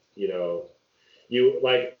you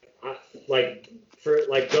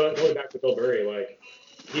going back to Bill Murray, like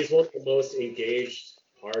he's one of the most engaged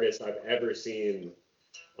artists I've ever seen,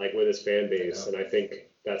 like with his fan base, and I think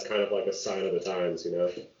that's kind of like a sign of the times.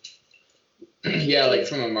 Yeah, like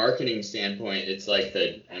from a marketing standpoint, it's like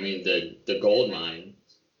the gold mine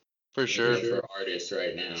For sure. for artists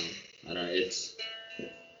right now. I don't know, it's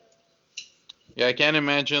Yeah, I can't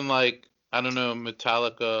imagine like I don't know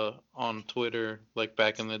Metallica on Twitter like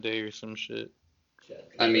back in the day or some shit.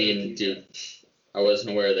 I mean, dude, I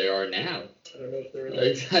wasn't aware they are now. I don't know if they're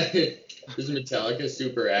Is Metallica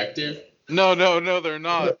super active? No, they're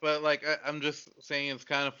not. But like I'm just saying, it's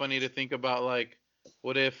kind of funny to think about like,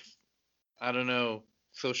 what if I don't know,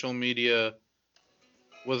 social media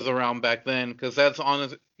was around back then? Because that's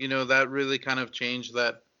honest, that really kind of changed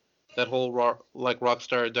that whole rock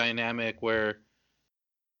star dynamic where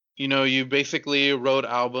you basically wrote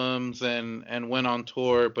albums and went on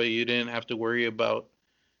tour, but you didn't have to worry about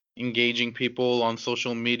engaging people on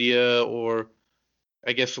social media or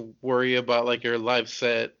I guess worry about like your live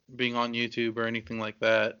set being on YouTube or anything like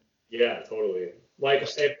that. Yeah, totally. Like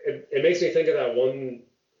it makes me think of that one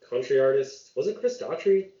country artist. Was it Chris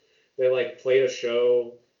Daughtry? They like played a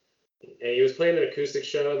show, and he was playing an acoustic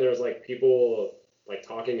show, and there was like people like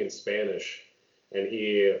talking in Spanish, and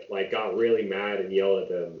he like got really mad and yelled at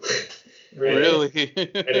them. Really?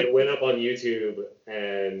 And it went up on YouTube,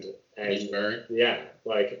 and He's burned. yeah,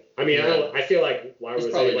 like I mean, Yeah. I feel like why He's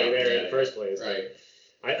was probably anybody not there in mad. the first place? Right.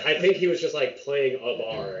 I think he was just like playing a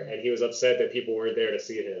bar, and he was upset that people weren't there to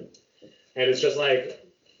see him. And it's just like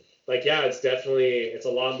yeah, it's a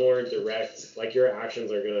lot more direct. Like your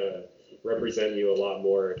actions are gonna represent you a lot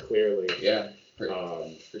more clearly. Yeah,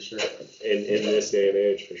 for sure. In this day and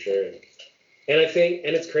age, for sure. And I think,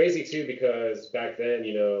 and it's crazy too because back then,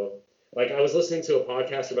 like I was listening to a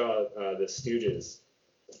podcast about the Stooges,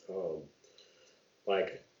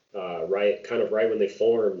 right when they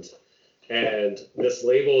formed, and this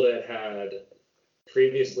label that had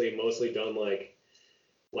previously mostly done like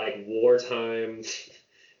wartime,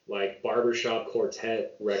 like barbershop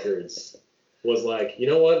quartet records, was like, you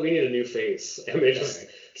know what, we need a new face, and they just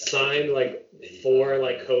signed like 4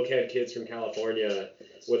 like cokehead kids from California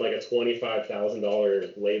with like a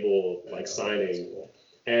 $25,000 label like signing,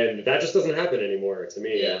 and that just doesn't happen anymore to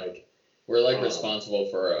me. Yeah. Like We're like responsible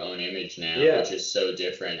for our own image now, Yeah. which is so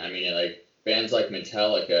different. I mean, like bands like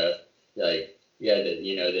Metallica, like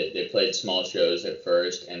they played small shows at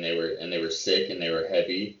first, and they were sick and they were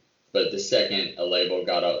heavy. But the second a label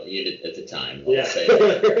got at the time, let's say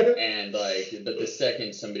that, and but the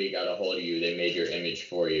second somebody got a hold of you, they made your image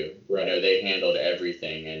for you. Right. They handled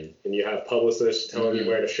everything, and you have publicists telling you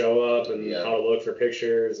where to show up and how to look for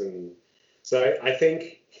pictures, and so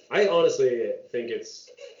I honestly think it's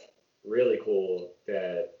really cool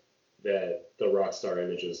that the rock star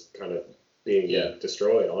image is kind of being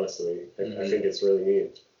destroyed. Honestly, I think it's really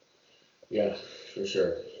neat. Yeah, for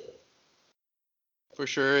sure. For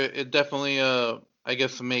sure, it definitely I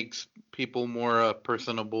guess makes people more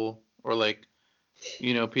personable, or like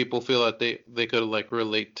people feel that they could like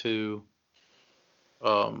relate to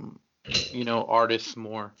artists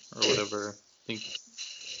more or whatever.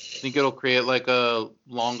 Think it'll create like a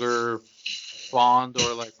longer bond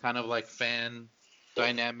or like kind of like fan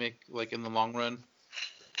dynamic like in the long run.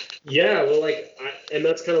 Yeah, well, and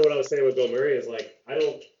that's kind of what I was saying with Bill Murray is like I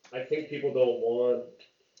think people don't want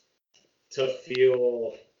to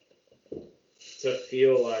feel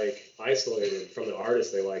like isolated from the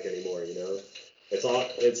artists they like anymore, you know? It's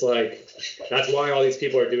like that's why all these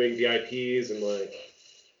people are doing VIPs and like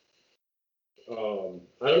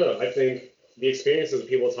I don't know. I think the experiences that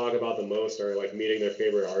people talk about the most are like meeting their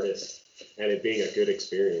favorite artists and it being a good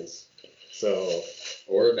experience. So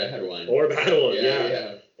or a bad one.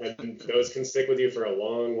 Yeah. And those can stick with you for a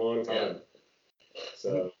long, long time.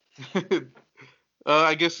 So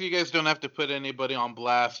I guess you guys don't have to put anybody on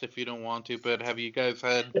blast if you don't want to, but have you guys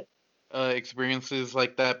had experiences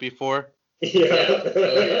like that before? Yeah.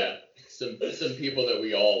 Oh yeah. Some people that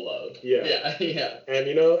we all love. Yeah. And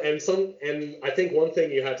you know, and I think one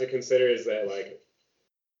thing you have to consider is that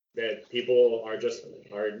that people are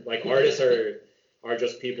like artists are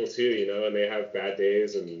just people too, you know, and they have bad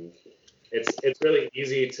days, and it's really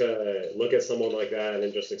easy to look at someone like that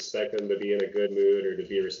and just expect them to be in a good mood or to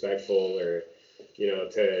be respectful or, you know,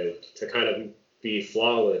 to kind of be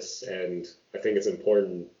flawless. And I think it's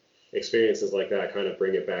important experiences like that kind of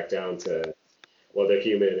bring it back down to, well, they're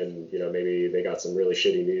human and, you know, maybe they got some really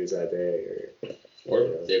shitty news that day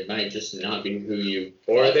or they might just not be who you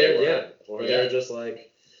they're just like.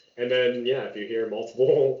 And then, if you hear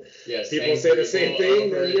multiple people say the same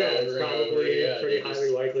thing, then it's probably pretty highly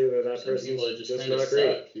likely that person's just not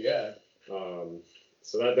great. Yeah.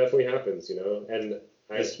 So that definitely happens, you know. And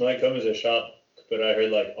this might come as a shock, but I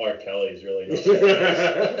heard like R. Kelly's really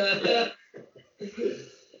not.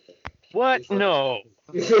 What? No.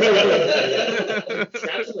 Trapped in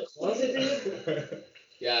the closet, dude?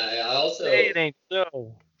 Yeah, I also. Hey, it ain't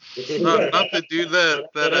so. Not the dude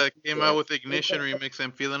that came out with Ignition remix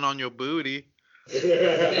and Feeling on Your Booty.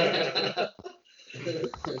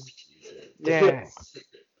 Dang.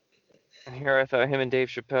 And here I thought him and Dave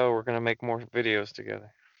Chappelle were gonna make more videos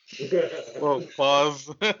together. Well, pause.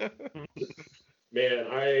 Man,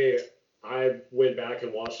 I went back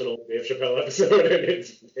and watched an old Dave Chappelle episode, and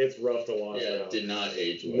it's rough to watch. Yeah, now. It did not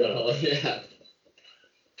age well. No. Yeah.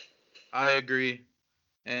 I agree,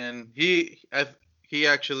 and he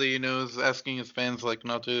actually, you know, is asking his fans like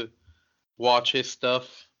not to watch his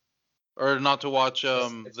stuff or not to watch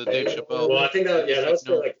the Dave Chappelle. Well, I think that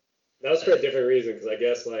was for a different reason, because I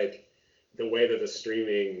guess like the way that the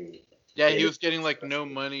streaming. Yeah, he was getting like no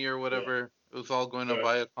money or whatever. Yeah. It was all going to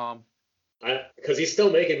Viacom. Because he's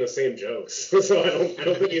still making the same jokes, so I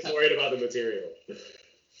don't think he's worried about the material.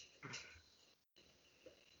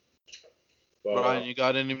 Brian, you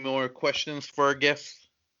got any more questions for our guests?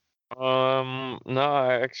 No,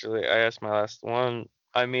 I asked my last one.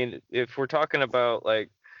 I mean, if we're talking about like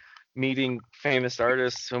meeting famous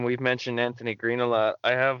artists, and we've mentioned Anthony Green a lot,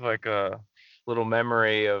 I have like a little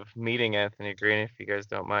memory of meeting Anthony Green, if you guys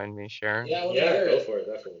don't mind me sharing. Yeah, go for it,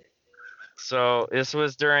 definitely. So this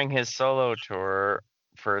was during his solo tour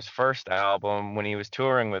for his first album when he was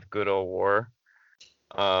touring with Good Old War,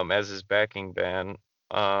 as his backing band.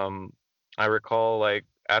 I recall like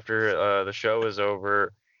after the show was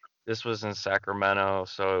over, this was in Sacramento,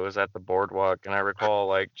 so it was at the boardwalk, and I recall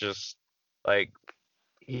like just like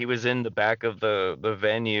he was in the back of the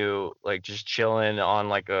venue, like just chilling on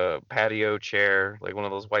like a patio chair, like one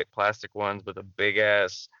of those white plastic ones with a big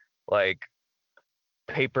ass like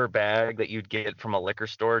paper bag that you'd get from a liquor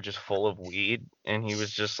store, just full of weed, and he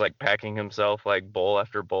was just like packing himself like bowl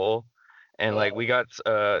after bowl. And like we got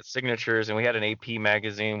signatures, and we had an AP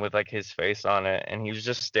magazine with like his face on it, and he was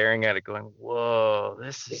just staring at it going, whoa,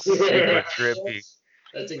 this is super trippy.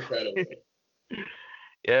 That's incredible.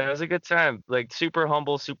 Yeah, it was a good time. Like super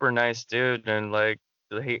humble, super nice dude, and like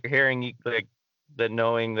hearing like that,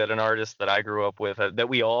 knowing that an artist that I grew up with, that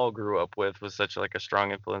we all grew up with, was such like a strong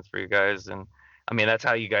influence for you guys. And I mean, that's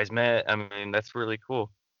how you guys met. I mean, that's really cool.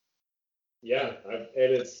 Yeah,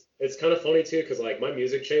 and it's kind of funny too, because like my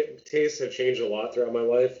music tastes have changed a lot throughout my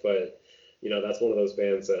life, but you know, that's one of those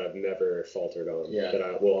bands that I've never faltered on. Yeah. That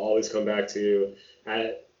I will always come back to.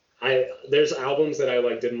 There's albums that I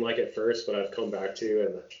like didn't like at first, but I've come back to,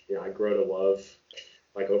 and you know, I grow to love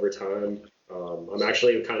like over time. I'm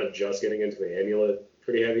actually kind of just getting into the Amulet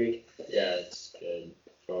pretty heavy. Yeah, it's good.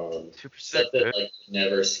 Super Stuff sick, that like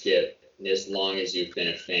never skip as long as you've been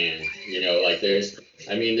a fan. You know, like there's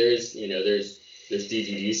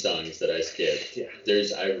DGD songs that I skip. Yeah.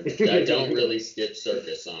 I don't really skip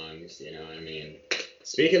circus songs. You know what I mean?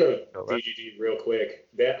 Speaking of DGD, real quick,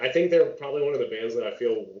 I think they're probably one of the bands that I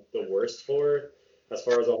feel the worst for as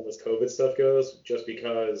far as all this COVID stuff goes, just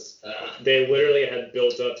because they literally had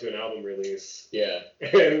built up to an album release. Yeah.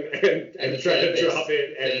 And tried to drop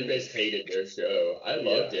it. And fan base hated their show. I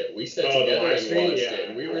loved it. We sat together and watched it,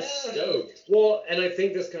 and we were stoked. Well, and I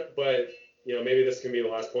think but you know, maybe this can be the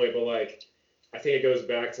last point, but like, I think it goes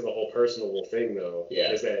back to the whole personable thing, though.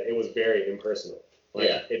 Yeah. Is that it was very impersonal. Like,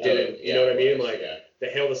 Yeah. it didn't. You know what I mean? Like, yeah. the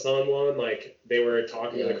Hail the Sun one, like, they were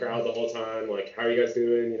talking to the crowd the whole time, like, how are you guys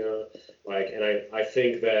doing? You know, like, and I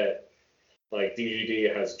think that, like,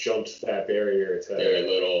 DGD has jumped that barrier to. They're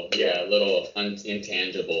little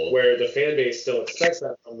intangible. Where the fan base still expects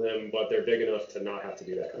that from them, but they're big enough to not have to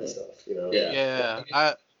do that kind of stuff. You know. Yeah.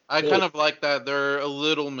 I kind of like that. They're a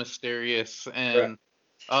little mysterious, and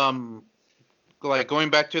like going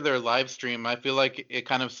back to their live stream, I feel like it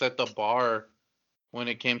kind of set the bar when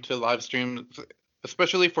it came to live streams,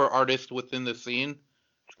 especially for artists within the scene.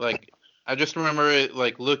 Like, I just remember it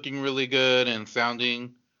like looking really good and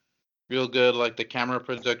sounding real good. Like the camera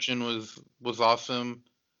production was awesome.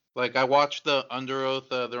 Like I watched the Under Oath,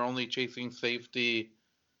 they're only chasing safety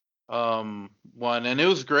one, and it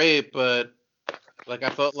was great, but like I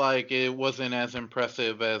felt like it wasn't as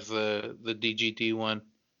impressive as the DGT one.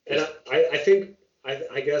 And I think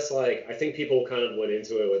I guess like I think people kind of went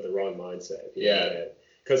into it with the wrong mindset. Yeah.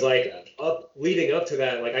 Because like leading up to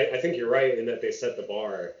that, like I think you're right in that they set the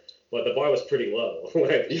bar, but the bar was pretty low.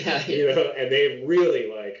 Like, you know, and they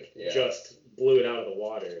really like just blew it out of the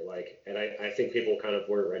water. Like, and I think people kind of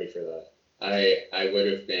weren't ready for that. I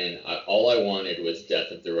would have been. All I wanted was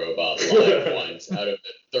Death of the Robot live once out of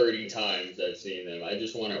the 30 times I've seen them. I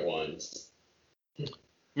just want it once.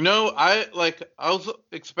 You know, I was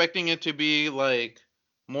expecting it to be like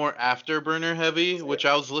more Afterburner heavy, which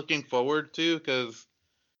I was looking forward to because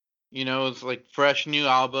you know it's like fresh new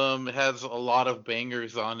album, it has a lot of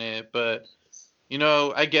bangers on it, but you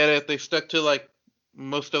know I get it. They stuck to like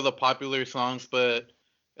most of the popular songs, but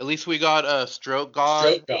at least we got Stroke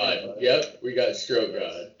God. Stroke God. Yep, we got Stroke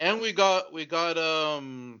God. And we got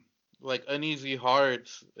like Uneasy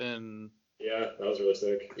Hearts and. Yeah, that was really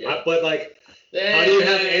sick. Yeah. But like, how do you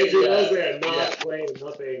have Andrew Wells there not playing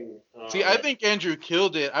nothing? See, I think Andrew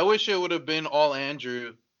killed it. I wish it would have been all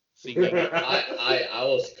Andrew singing. I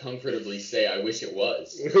will comfortably say I wish it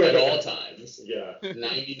was at all times. Yeah.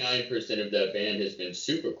 99% of that band has been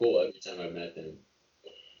super cool every time I've met them.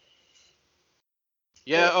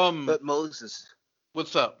 Yeah. But Moses,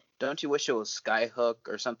 what's up? don't you wish it was Skyhook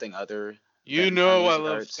or something other? You know I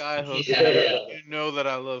love Skyhook. Yeah. You know that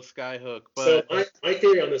I love Skyhook. But so my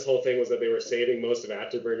theory on this whole thing was that they were saving most of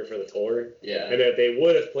Afterburner for the tour. Yeah. And that they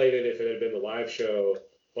would have played it if it had been the live show,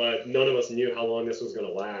 but none of us knew how long this was going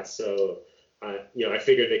to last. So, I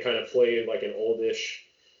figured they kind of played like an oldish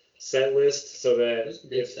set list so that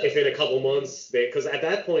if in a couple months because at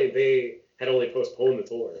that point they had only postponed the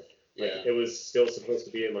tour. Like, it was still supposed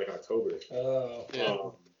to be in like October. Oh. Yeah.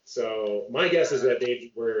 So my guess is that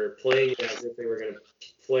they were playing it as if they were going to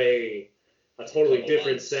play a totally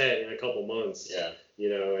different set in a couple months. Yeah. You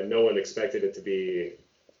know, and no one expected it to be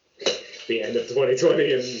the end of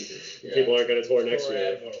 2020 and people aren't going to tour next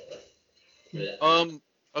year. Yeah.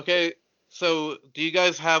 Okay. So, do you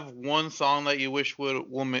guys have one song that you wish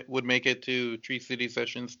would make it to Tree City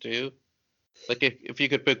Sessions too? Like, if you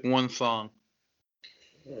could pick one song.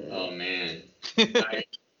 Oh man. I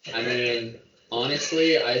mean,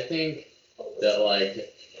 honestly, I think that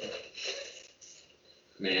like,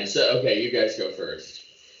 man. So okay, you guys go first.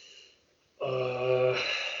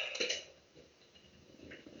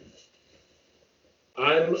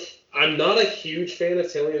 I'm not a huge fan of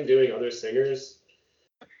Tillian doing other singers.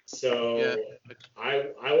 So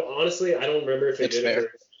I honestly I don't remember if they did it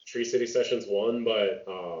for Tree City Sessions 1, but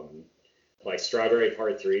like Strawberry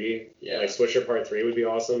Part 3, like Swisher Part 3 would be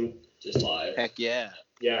awesome. Just live. Heck yeah.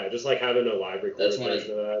 Yeah, just like having a live recorded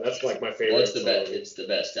version of that. That's like my favorite. What's the best? It's the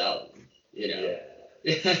best album. You know.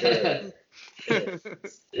 Yeah.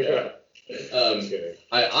 Yeah.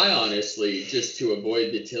 I honestly, just to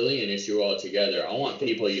avoid the Tillian issue altogether, I want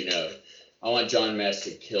People You Know. I want John Mess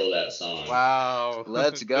to kill that song. Wow.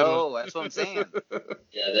 Let's go. That's what I'm saying.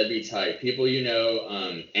 Yeah, that'd be tight. People You Know,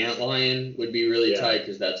 Antlion would be really tight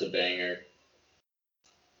because that's a banger.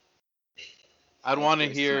 I'd want to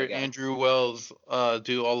hear Andrew Wells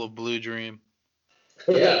do all of Blue Dream.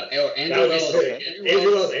 Yeah, or Andrew Wells.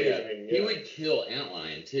 Andrew Wells, anything. He would kill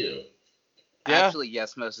Antlion too. Yeah. Actually,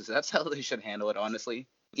 yes, Moses. That's how they should handle it, honestly.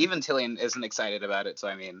 Even Tillian isn't excited about it, so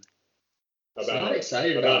I mean. He's not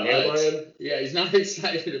excited about much. Yeah, he's not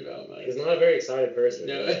excited about much. He's not a very excited person.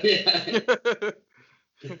 No, yeah.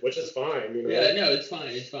 Which is fine, you know. Yeah, no, it's fine.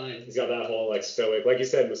 It's fine. He's got that whole like stoic, like you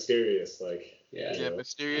said, mysterious, like. Yeah,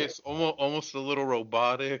 mysterious, almost a little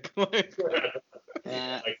robotic. Like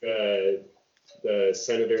the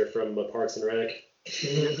senator from Parks and Rec.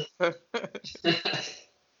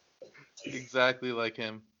 Exactly like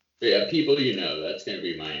him. But yeah, People You Know. That's gonna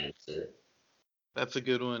be my answer. That's a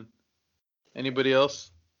good one. Anybody else?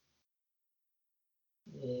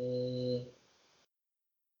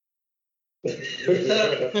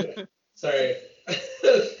 Sorry.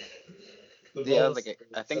 Yeah,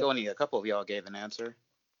 I think only a couple of y'all gave an answer.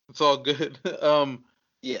 It's all good.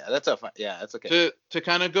 Yeah, that's fine. Yeah, that's okay. To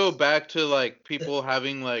kind of go back to like people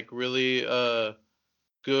having like really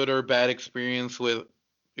good or bad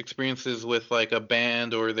experiences with like a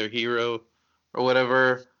band or their hero or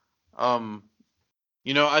whatever. Um,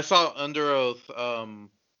 I saw Under Oath.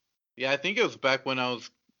 Yeah, I think it was back when I was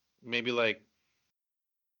maybe like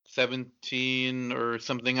 17 or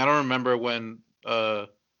something. I don't remember when they're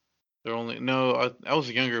only no, I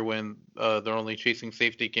was younger when they're only Chasing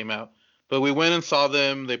Safety came out. But we went and saw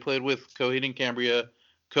them. They played with Coheed and Cambria.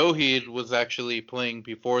 Coheed was actually playing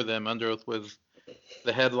before them. Under Oath was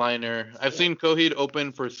the headliner. I've seen Coheed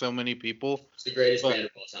open for so many people. It's the greatest but, band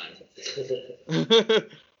of all time.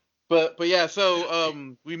 but yeah,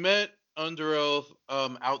 so we met Under Oath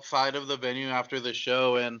outside of the venue after the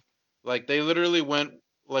show, and like they literally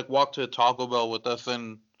walked to Taco Bell with us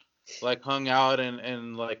and like hung out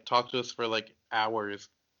and like talked to us for like hours.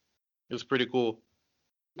 It was pretty cool.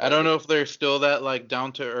 I don't know if they're still that like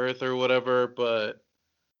down to earth or whatever, but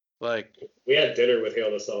like we had dinner with Hail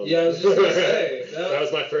the Sun. Yeah, I was just gonna say that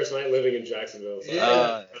was my first night living in Jacksonville. So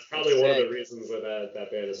that's probably one of the reasons that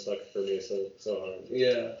band has stuck for me so hard.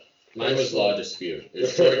 Yeah. Mine was Law Dispute. It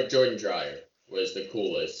was Jordan Dreyer was the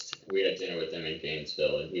coolest. We had dinner with him in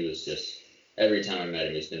Gainesville, and he was just every time I met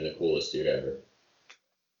him, he's been the coolest dude ever.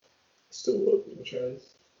 Still love him,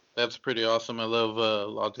 Travis. That's pretty awesome. I love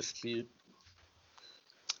Law Dispute.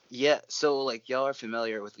 Yeah, so like y'all are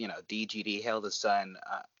familiar with DGD, Hail the Sun.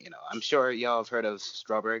 I'm sure y'all have heard of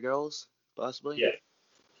Strawberry Girls, possibly. Yeah,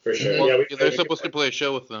 for sure. Well, Yeah, they're supposed to play a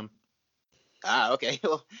show with them. Ah, okay.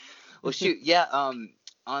 Well, shoot. Yeah.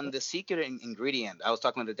 On the Secret Ingredient, I was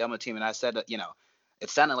talking to the demo team, and I said that it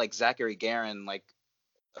sounded like Zachary Guerin, I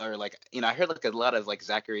heard like a lot of like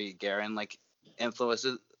Zachary Guerin like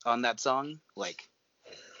influences on that song,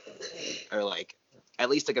 or like at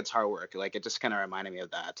least the guitar work, like it just kind of reminded me of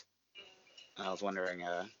that. I was wondering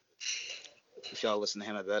if y'all listen to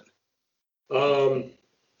him a bit.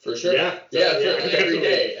 For sure. Yeah. Every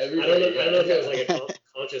day. I don't know if it was like a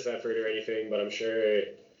conscious effort or anything, but I'm sure,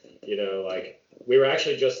 like we were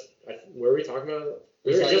actually just. What were we talking about?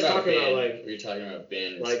 We were just talking about like. We were talking about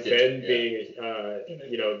Ben. Like Ben being,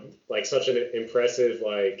 like such an impressive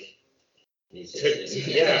like.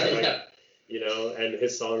 Yeah. And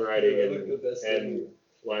his songwriting and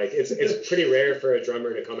like it's pretty rare for a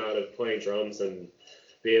drummer to come out of playing drums and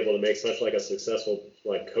be able to make such like a successful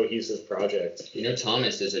like cohesive project.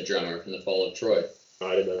 Thomas is a drummer from the Fall of Troy.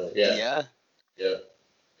 I didn't know. Yeah.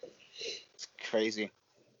 It's crazy.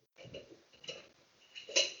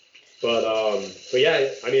 But yeah,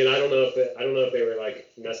 I mean I don't know if they were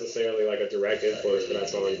like necessarily like a direct influence for that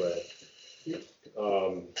song, but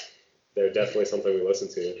they're definitely something we listen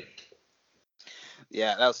to.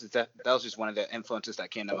 Yeah, that was just one of the influences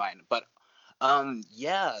that came to mind. But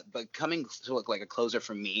but coming to look like a closer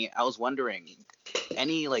for me, I was wondering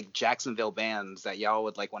any like Jacksonville bands that y'all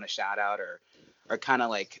would like want to shout out or kind of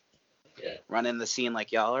like running the scene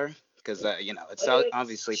like y'all are, because it's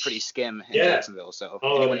obviously pretty skim in Jacksonville. So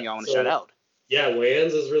anyone y'all want to shout out? Yeah,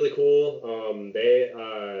 Lands is really cool.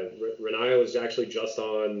 Renaya was actually just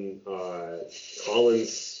on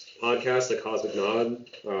Colin's podcast, The Cosmic Nod,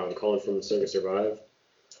 Colin from Circus Survive.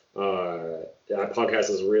 That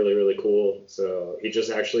podcast is really, really cool. So he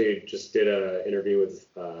just did an interview with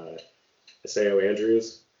Aseo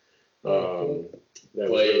Andrews. That was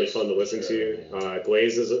really fun to listen to.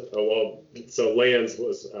 Glaze is so Lands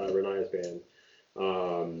was Renaya's band.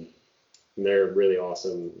 And they're really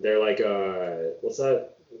awesome. They're like what's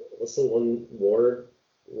that? What's the one? War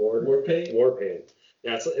Paint. War Paint.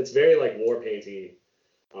 Yeah, it's very like war painty.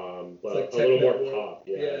 But like a little more pop,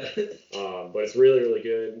 yeah. But it's really, really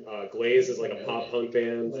good. Glaze is like a pop punk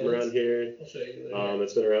band from around here. I'll show you later.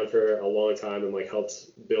 It's been around for a long time and like helped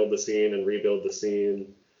build the scene and rebuild the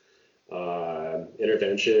scene.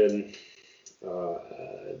 Intervention. I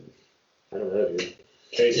don't know, dude.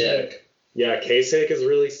 K-Sick. Yeah, K-Sick is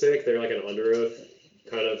really sick. They're like an Under Oath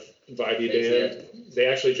kind of vibey band. They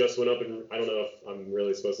actually just went up and I don't know if I'm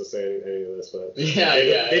really supposed to say any of this, but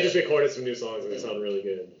they just recorded some new songs and they sound really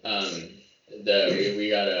good. We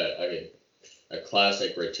got a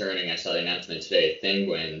classic returning. I saw the announcement today.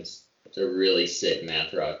 Penguins. It's a really sick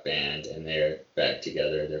math rock band, and they're back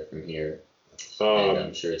together. They're from here. And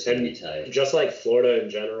I'm sure it's gonna be tight. Just like Florida in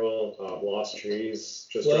general, Lost Trees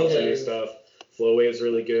just dropped some new stuff. Flow Wave's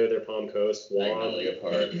really good. They're Palm Coast. Magnolia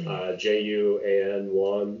Park. JUAN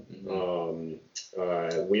Juan.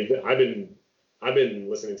 I've been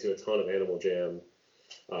listening to a ton of Animal Jam.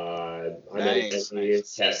 I know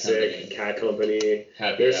Nice. Cat Company.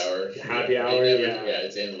 Happy Hour. Happy Hour. Yeah,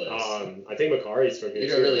 it's endless. I think Macari's from here. You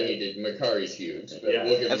don't really need to. Macari's huge, but Yeah.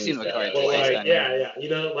 we'll give I've him seen the Macari shout-out. Well, twice like, then. yeah. You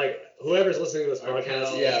know, like whoever's listening to this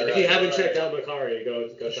podcast, if you haven't checked out Macari, go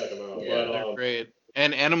check them out. Yeah, But, They're great.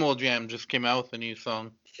 And Animal Jam just came out with a new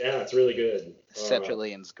song. yeah, it's really good.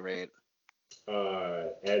 Cerulean's great.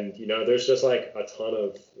 And you know, there's just like a ton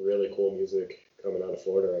of really cool music coming out of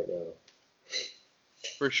Florida right now.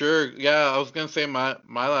 For sure. Yeah, I was gonna say my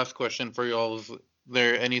last question for y'all is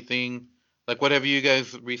there anything like what have you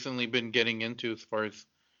guys recently been getting into as far as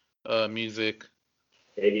music?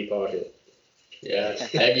 Iggy Pocket. Yeah,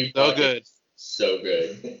 Aggie So Pocket, good. so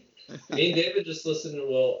good. Me and David just listened to,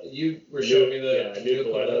 well, you were showing me the new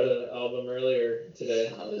Coletta album earlier today.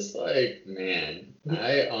 I was like, man,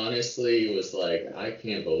 I honestly was like, I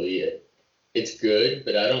can't believe it. It's good,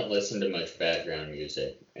 but I don't listen to much background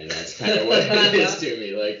music, and that's kind of what it is to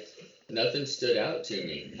me. Like, nothing stood out to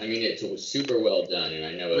me. I mean, it was super well done, and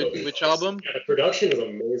I know it'll be. Which album? Yeah, the production is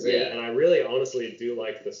amazing, Yeah. and I really honestly do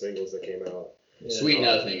like the singles that came out. Yeah. Sweet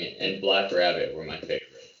Nothing and Black Rabbit were my favorite.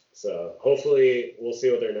 So hopefully we'll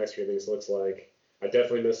see what their next release looks like. I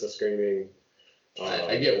definitely miss the screaming.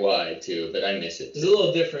 I get why too, but I miss it. It's a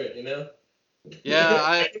little different, you know? Yeah,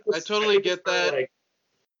 I totally get that. Like,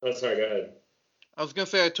 oh, sorry, go ahead. I was gonna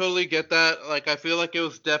say I totally get that. Like I feel like it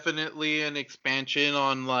was definitely an expansion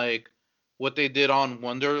on like what they did on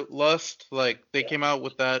Wonderlust. Like they came out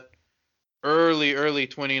with that early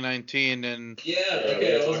 2019 and Yeah, Yeah, okay, we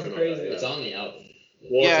that were wasn't talking crazy. about It's on the album.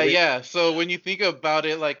 Well, yeah, to be- yeah. So when you think about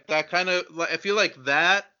it, like that kind of, like, I feel like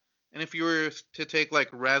that, and if you were to take like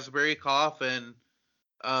Raspberry Cough and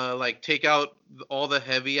like take out all the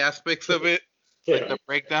heavy aspects of it, like Yeah. the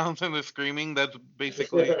breakdowns and the screaming, that's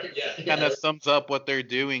basically Yeah. kind of sums up what they're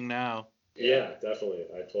doing now. Yeah, definitely.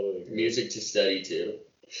 I totally agree. Music to study to.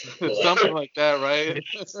 Something like that, right?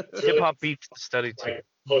 Hip hop beats to study to. Like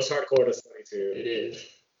post-hardcore to study too. It is.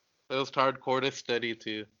 Those hardcore to study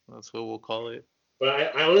to. That's what we'll call it. But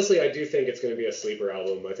I honestly, I do think it's going to be a sleeper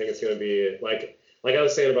album. I think it's going to be like I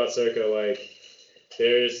was saying about Circa, like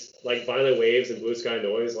there's like Violent Waves and Blue Sky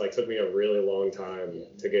Noise like took me a really long time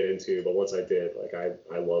to get into, but once I did, like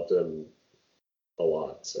I loved them a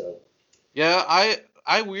lot. So Yeah,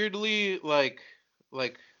 I weirdly like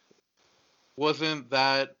wasn't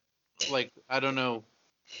that like I don't know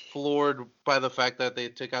floored by the fact that they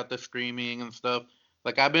took out the screaming and stuff.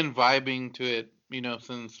 Like I've been vibing to it, you know,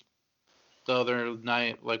 since the other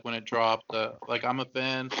night, like when it dropped. Like I'm a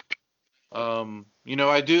fan. You know,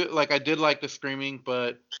 I did like the screaming,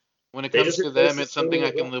 but when it They comes just to replaced them, the it's something I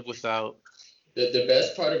screaming can live without. The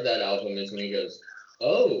best part of that album is when he goes,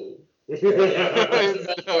 oh. And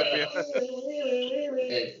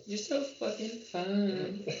you're so fucking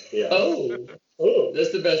fine. yeah. Oh. Oh.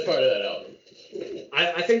 That's the best part of that album.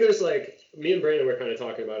 I think there's like me and Brandon were kind of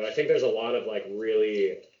talking about it. I think there's a lot of like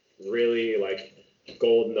really like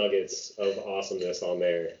gold nuggets of awesomeness on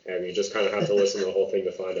there, and you just kind of have to listen to the whole thing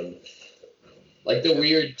to find them. Like the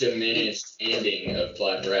weird diminished ending of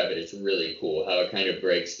Black Rabbit is really cool. How it kind of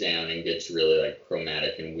breaks down and gets really like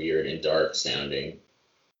chromatic and weird and dark sounding.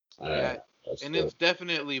 Yeah, That's and cool. it's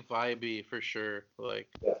definitely vibey for sure. Like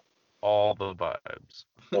All the vibes.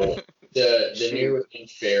 The new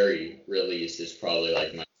Fairy release is probably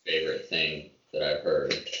like my favorite thing that I've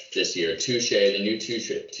heard this year. The new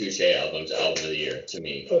Touche album's album of the year to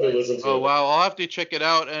me. oh wow, I'll have to check it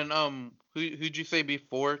out. And who'd you say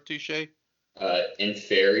before Touche? In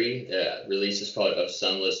Fairy, release is called Of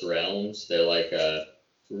Sunless Realms. They're like a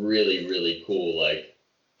really, really cool, like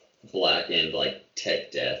blackened, like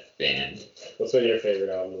tech death band. What's been your favorite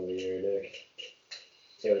album of the year, Nick?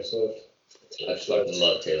 Taylor Swift. I fucking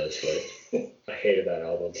love Taylor Swift. I hated that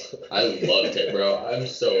album. I loved it, bro. I'm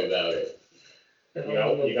so about it. You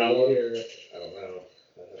got one? I don't know.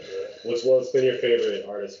 What's been your favorite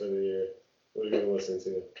artist for the year? What have you been listening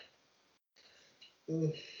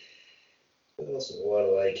to? I listen to a lot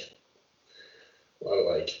of like, I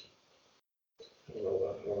don't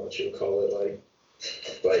know what you would call it,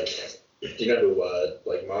 like, do you know who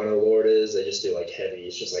like Monolord is? They just do like heavy.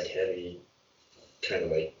 It's just like heavy, kind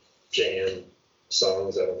of like jam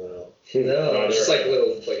songs. I don't know. No, It's just like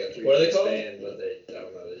little like a What are they three-piece called? band, but I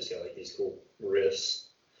don't know. They just got like these cool riffs.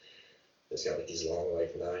 It's got like these long,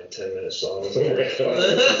 like 9-10 minute songs. Sounds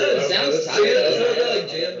tight. Isn't that like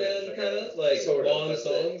jam band kind of like Sort of, long but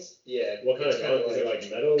songs? Yeah. What kind of it's kinda genre? Is it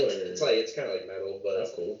like metal or? It's kind of like metal, but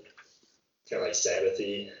That's cool. it's kind of like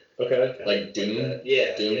Sabbathy. Okay. Like Doom?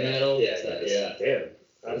 Yeah. Doom metal? Yeah. Yeah. Damn.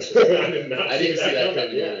 I did not. I didn't see that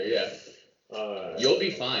coming Yeah. either, yeah. You'll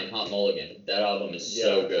Be Fine, Hot Mulligan. That album is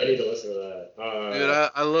so good. I need to listen to that. Dude,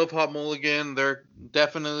 I love Hot Mulligan. They're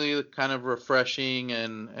definitely kind of refreshing,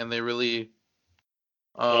 and they really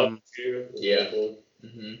Yeah. Cool.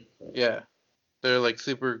 yeah, they're like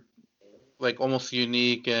super, like almost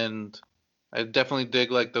unique, and I definitely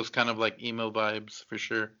dig like those kind of like emo vibes for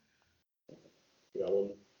sure. You got one?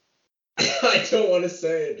 I don't want to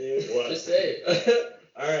say it, dude. What? Just say it.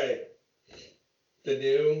 All right. The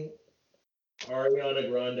new Ariana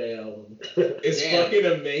Grande album is Damn. fucking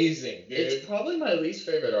amazing, dude. It's probably my least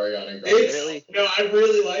favorite Ariana Grande. No, I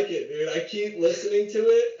really like it, dude. I keep listening to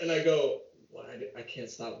it, and I go, why? I can't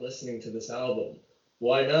stop listening to this album.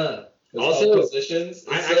 Why not? Also, positions.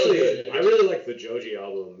 I really like the Joji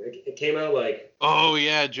album. It came out like. Oh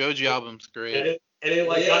yeah, Joji album's great. And it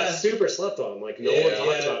like got super slept on. Like no one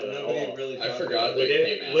talks about it at all. Really I forgot that Like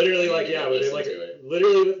it came out. literally I like need to yeah, listen within like to it.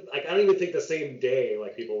 literally like I don't even think the same day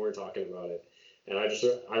like people were talking about it. And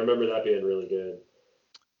I remember that being really good.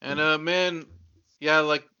 And man, yeah,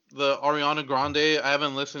 like the Ariana Grande, I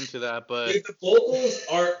haven't listened to that, but Dude, the vocals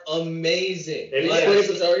are amazing. And Like, plays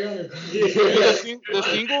with Ariana Grande. the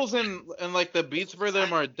singles and like the beats for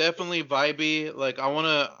them are definitely vibey. Like I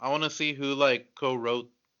wanna see who like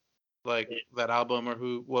co-wrote like that album or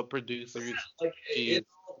what producers. like it's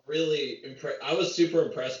all really I was super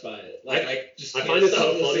impressed by it. Like I find it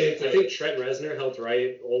so funny. I think Trent Reznor helped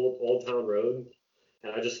write Old Town Road,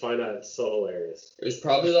 and I just find that so hilarious. It was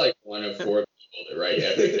probably like one of 4 people that write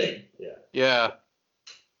everything. Yeah.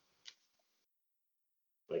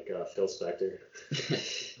 Like Phil Spector.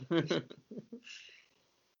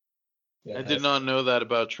 I did not know that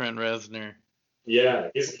about Trent Reznor. Yeah,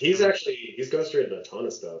 he's ghostwritten a ton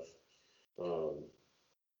of stuff.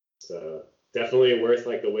 So definitely worth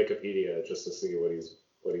like the Wikipedia just to see what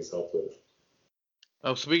he's helped with.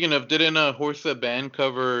 Oh, speaking of, didn't Horse the Band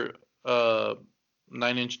cover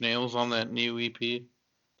 9 Inch Nails on that new EP?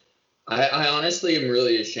 I honestly am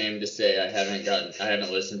really ashamed to say I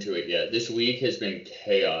haven't listened to it yet. This week has been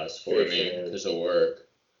chaos for me because of work.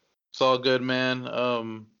 It's all good,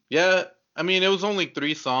 man. Yeah, I mean it was only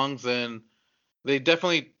 3 songs, and they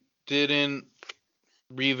definitely didn't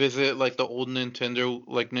revisit like the old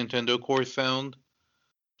Nintendo core sound.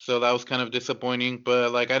 So that was kind of disappointing,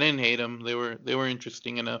 but like I didn't hate them. They were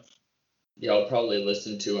interesting enough. Yeah, I'll probably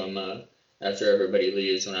listen to them after everybody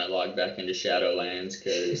leaves when I log back into Shadowlands,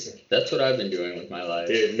 because that's what I've been doing with my life.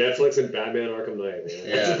 Dude, Netflix and Batman Arkham Knight, man.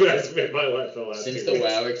 Yeah. That's been my life the last Since 2 the weeks.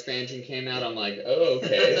 WoW expansion came out, I'm like, oh,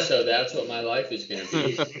 okay, so that's what my life is going to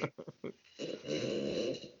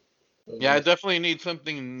be. Yeah, I definitely need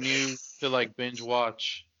something new to like binge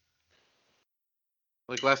watch.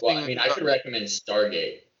 Like last Well, thing I mean, I could recommend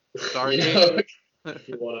Stargate. Stargate. You know? If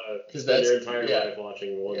you want to Because spend that's your entire yeah. life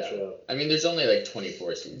watching one show. I mean, there's only like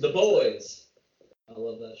 24 seasons. The Boys. I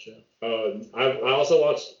love that show. I also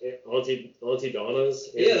watched Auntie Donna's.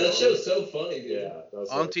 Yeah, that show's so funny, dude. Yeah, that was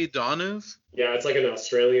Auntie Donna's? Yeah, it's like an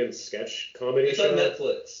Australian sketch comedy It's show. on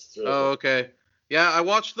Netflix. It's really Oh, cool. okay. Yeah, I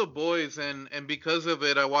watched The Boys, and because of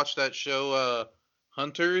it, I watched that show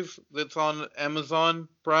Hunters that's on Amazon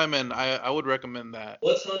Prime, and I would recommend that.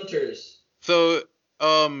 What's Hunters? So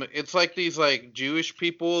it's like these like Jewish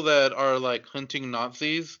people that are like hunting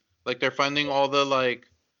Nazis. Like they're finding all the like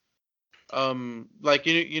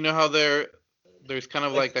you know how there's kind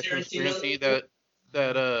of like that conspiracy that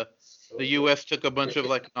the US took a bunch of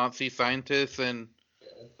like Nazi scientists and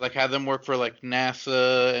like had them work for like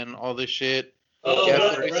NASA and all this shit. Oh, Yeah,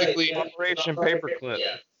 right, so basically right, Operation Paperclip.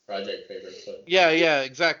 Yeah, Project Paperclip. yeah,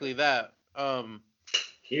 exactly that.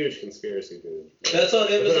 Huge conspiracy, dude. That's on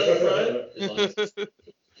Amazon Prime? As long as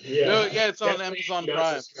Yeah. No, yeah, it's on Definitely Amazon not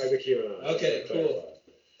Prime. subscribe to QAnon. Okay, cool.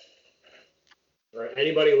 All right,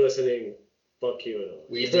 anybody listening, fuck QAnon.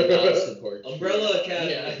 we do not support Umbrella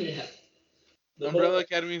Academy. Yeah. The Umbrella Boys.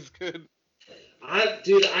 Academy is good. I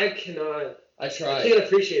I I tried. can't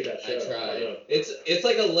appreciate that show. I tried. don't know. It's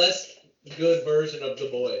like a less good version of The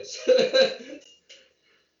Boys.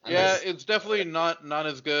 Yeah, it's definitely not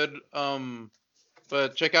as good.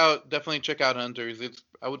 But definitely check out Hunters.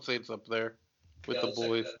 I would say it's up there with Yeah, The I'll check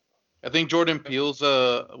Boys. that. I think Jordan Peele's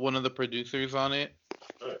one of the producers on it.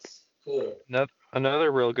 Nice. Cool.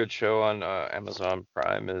 Another real good show on Amazon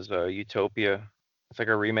Prime is Utopia. It's like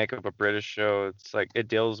a remake of a British show. It's like it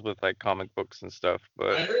deals with like comic books and stuff.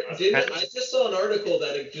 But I just saw an article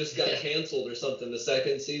that it just got canceled or something, the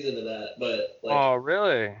second season of that. But like, oh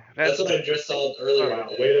really? that's what I just saw earlier. Wow,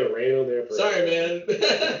 way to rain on there. Sorry,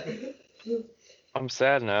 man. I'm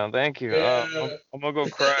sad now. Thank you. Yeah. I'm gonna go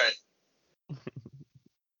cry.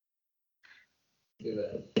 Do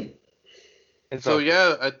that. It's So all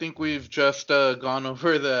yeah, I think we've just gone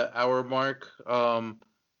over the hour mark.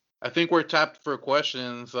 I think we're tapped for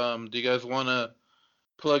questions. Do you guys want to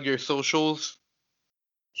plug your socials?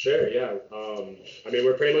 Sure, yeah. I mean,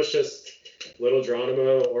 we're pretty much just Little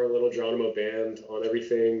Geronimo or Little Geronimo Band on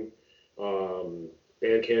everything. Um,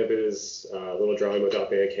 Bandcamp is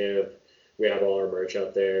littlegeronimo.bandcamp. We have all our merch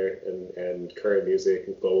out there, and current music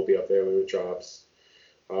and Glow will be up there when it drops.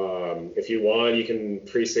 If you want, you can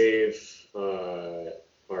pre-save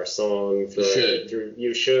our song You should.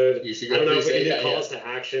 You should. You should I go don't know if we can pre-save. do calls to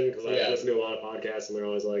action because I Yeah. listen to a lot of podcasts and they're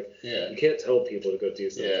always like, Yeah. you can't tell people to go do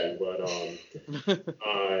something. Yeah.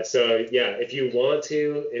 But so yeah, if you want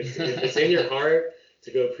to, if it's in your heart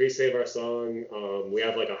to go pre-save our song, we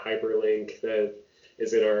have like a hyperlink that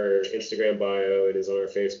is in our Instagram bio. It is on our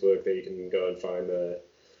Facebook that you can go and find the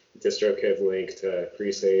DistroKid link to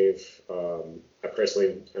pre-save. I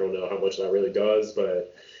don't know how much that really does,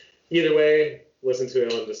 but either way, listen to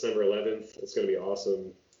it on December 11th. It's going to be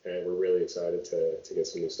awesome, and we're really excited to get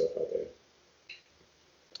some new stuff out there.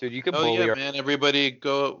 Dude, you could Oh bully yeah, our man! Everybody,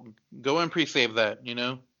 go and pre-save that. You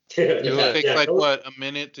know, Yeah, it takes like go what, a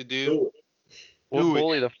minute to do. do we'll Do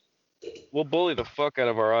it. bully the fuck out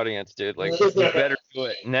of our audience, dude. Like you better do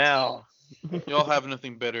it now. Y'all have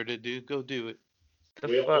nothing better to do. Go do it. The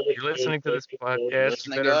We fuck? only You're listening to this do- podcast. You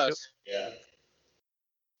Listening to better us. Yeah.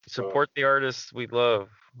 support the artists we love.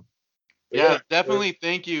 Yeah, definitely.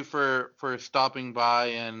 Thank you for stopping by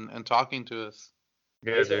and talking to us.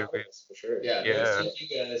 Yeah, Thanks for dude. having us, for sure. Yeah. Yeah. Thank you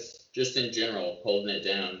guys. Just in general, holding it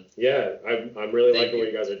down. Yeah, I'm really Thank liking what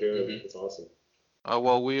you. you guys are doing. Mhm. It's awesome.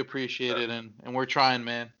 Well, we appreciate it, and we're trying,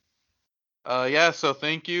 man. Yeah. So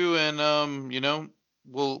thank you, and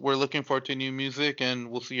we're looking forward to new music, and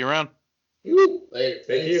we'll see you around. Later.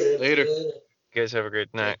 Thank you, man. Later. You guys have a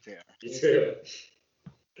great night. Take care. You too.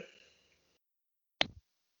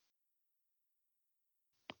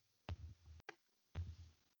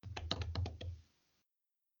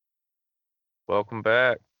 Welcome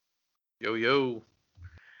back. Yo yo.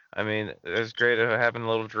 I mean, it's great having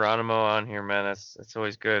Little Geronimo on here, man. It's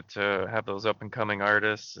always good to have those up and coming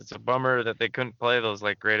artists. It's a bummer that they couldn't play those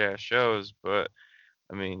like great ass shows, but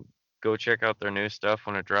I mean, go check out their new stuff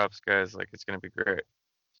when it drops, guys. Like it's gonna be great.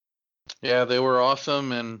 Yeah, they were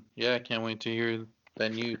awesome, and yeah, I can't wait to hear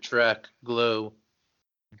that new track, Glow.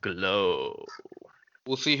 Glow.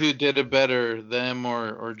 We'll see who did it better, them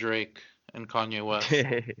or Drake and Kanye West.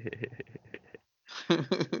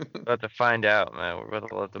 About to find out, man. We're about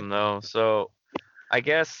to let them know. So I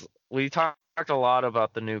guess we talked a lot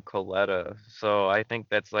about the new Coletta. So I think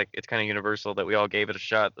that's like it's kind of universal that we all gave it a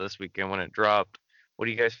shot this weekend when it dropped. What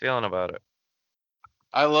are you guys feeling about it?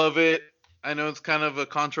 I love it. I know it's kind of a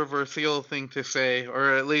controversial thing to say,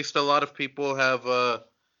 or at least a lot of people have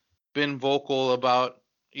been vocal about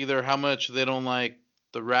either how much they don't like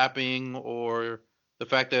the rapping or the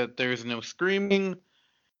fact that there's no screaming.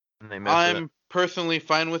 And they miss it. I'm personally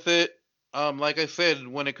fine with it. Like I said,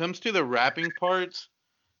 when it comes to the rapping parts,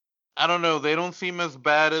 I don't know, they don't seem as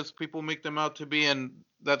bad as people make them out to be, and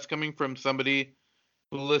that's coming from somebody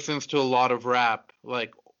who listens to a lot of rap,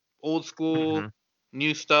 like old school, Mhm.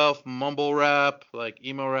 new stuff, mumble rap, like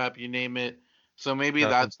emo rap, you name it. So maybe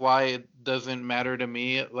Nothing. that's why it doesn't matter to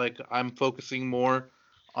me. Like I'm focusing more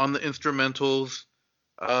on the instrumentals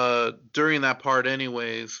during that part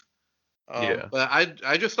anyways. Yeah. But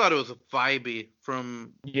I just thought it was vibey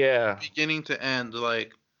from Yeah. beginning to end.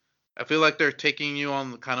 Like I feel like they're taking you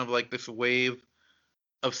on kind of like this wave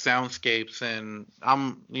of soundscapes, and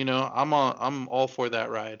I'm all for that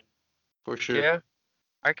ride for sure. Yeah.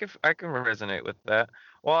 I can resonate with that.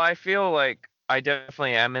 Well, I feel like I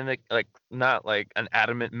definitely am in the like not like an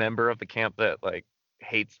adamant member of the camp that like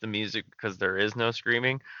hates the music because there is no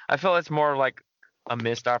screaming. I feel it's more like a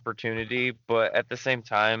missed opportunity, but at the same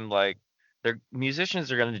time, like they're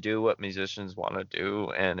musicians are gonna do what musicians want to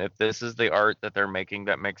do, and if this is the art that they're making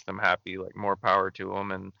that makes them happy, like more power to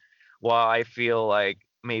them. And while I feel like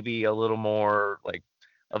maybe a little more like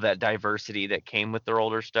of that diversity that came with their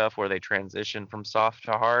older stuff where they transitioned from soft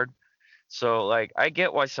to hard. So like I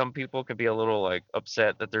get why some people could be a little like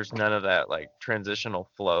upset that there's none of that like transitional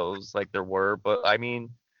flows like there were, but I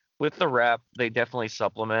mean with the rap they definitely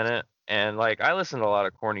supplement it. And like I listen to a lot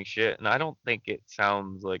of corny shit and I don't think it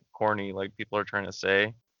sounds like corny like people are trying to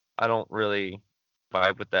say. I don't really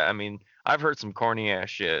vibe with that. I mean, I've heard some corny ass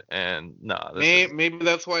shit and nah, this is Maybe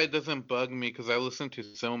that's why it doesn't bug me because I listen to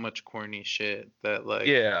so much corny shit that like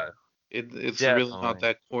yeah, it's really not definitely.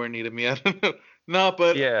 that corny to me. I don't know. No,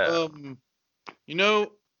 but Yeah. you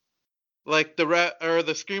know, like the rap or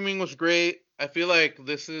the screaming was great. I feel like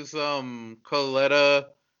this is Coletta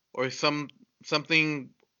or something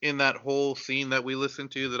in that whole scene that we listen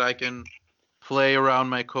to that I can play around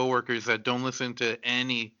my coworkers that don't listen to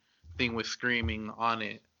anything with screaming on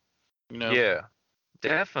it. You know, Yeah,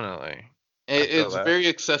 definitely. I feel it's that. very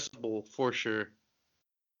accessible for sure.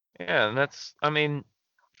 Yeah, and that's, I mean,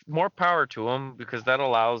 more power to them because that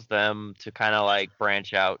allows them to kind of like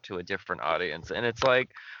branch out to a different audience. And it's like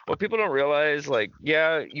what people don't realize, like,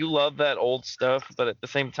 yeah, you love that old stuff, but at the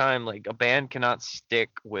same time, like a band cannot stick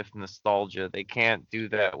with nostalgia. They can't do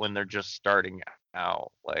that when they're just starting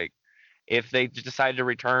out. Like if they decide to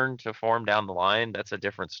return to form down the line, that's a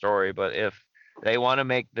different story. But if they want to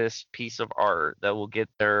make this piece of art that will get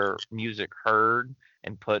their music heard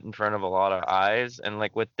and put in front of a lot of eyes, and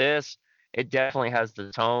like with this, it definitely has the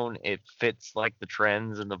tone. It fits like the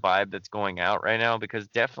trends and the vibe that's going out right now because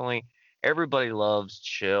definitely everybody loves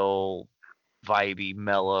chill, vibey,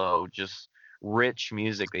 mellow, just rich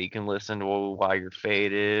music that you can listen to while you're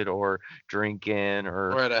faded or drinking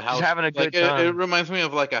or Or at a just house, having a like good it time. reminds me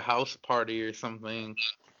of like a house party or something,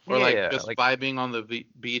 or like Yeah, just like vibing on the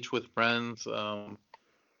beach with friends.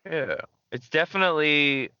 yeah. It's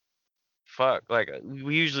definitely fuck like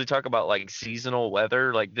we usually talk about like seasonal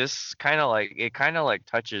weather. Like this kind of like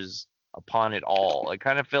touches upon it all. It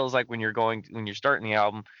kind of feels like when you're starting the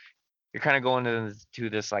album, you're kind of going to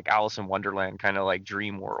this like Alice in Wonderland kind of like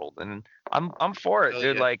dream world, and I'm for it, Hell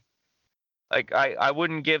dude. yeah. Like I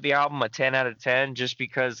wouldn't give the album a 10 out of 10 just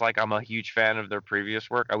because like I'm a huge fan of their previous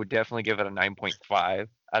work. I would definitely give it a 9.5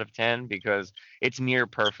 out of 10 because it's near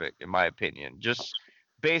perfect in my opinion. Just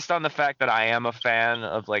based on the fact that I am a fan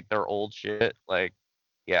of like their old shit, like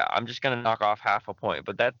yeah, I'm just gonna knock off half a point,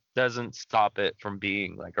 but that doesn't stop it from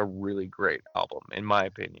being like a really great album in my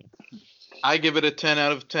opinion. I give it a 10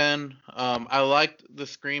 out of 10. I liked the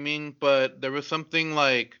screaming, but there was something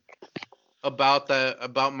like about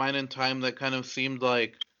Mine in Time that kind of seemed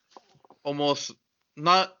like almost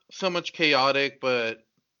not so much chaotic, but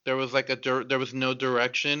there was like there was no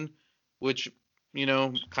direction, which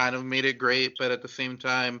kind of made it great. But at the same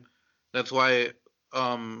time, that's why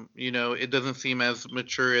it doesn't seem as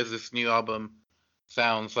mature as this new album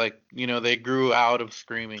sounds. Like they grew out of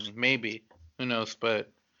screaming, maybe, who knows?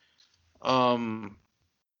 But um,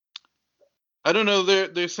 I don't know.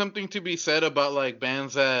 There's something to be said about like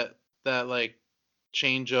bands that like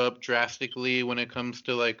change up drastically when it comes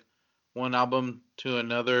to like one album to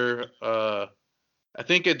another. I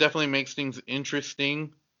think it definitely makes things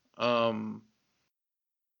interesting. Um,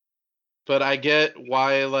 but I get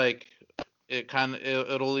why like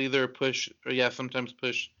it'll either push or yeah sometimes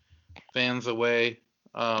push fans away.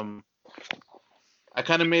 Um, I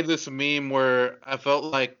kind of made this meme where I felt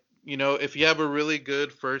like if you have a really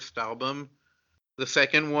good first album, the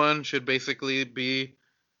second one should basically be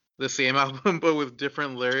the same album but with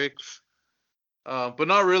different lyrics. But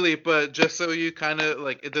not really, but just so you kind of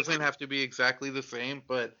like it doesn't have to be exactly the same,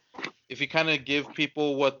 but if you kind of give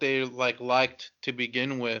people what they liked to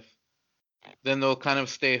begin with, then they'll kind of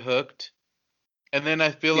stay hooked. And then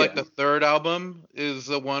I feel like Yeah. the third album is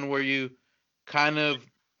the one where you kind of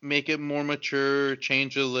make it more mature,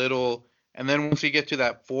 change a little, and then once you get to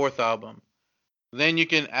that fourth album, then you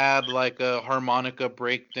can add like a harmonica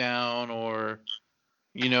breakdown or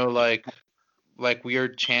like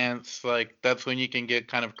weird chants, like that's when you can get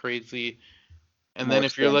kind of crazy. And More then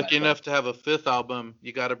if you're lucky experimental. enough to have a fifth album,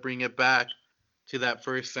 you got to bring it back to that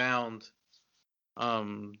first sound,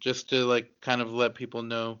 just to like kind of let people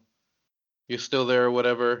know you're still there or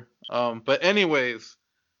whatever. But anyways,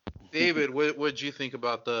 David, what'd you think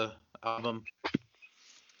about the album?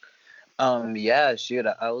 Yeah, shoot,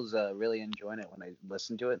 I was really enjoying it when I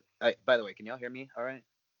listened to it. By the way, can y'all hear me? All right.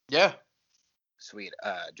 Yeah, Sweet.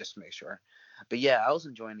 Just to make sure. But yeah, I was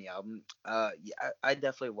enjoying the album. Yeah, I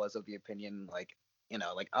definitely was of the opinion, like,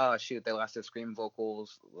 like, oh shoot, they lost their scream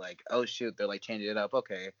vocals. Like, oh shoot, they're like changing it up.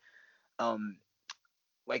 Okay. Um,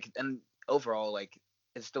 like, and overall, like,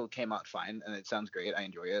 it still came out fine, and it sounds great. I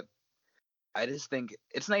enjoy it. I just think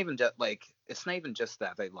it's not even just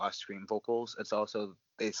that they lost scream vocals. It's also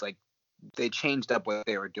it's like they changed up what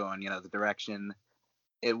they were doing. The direction.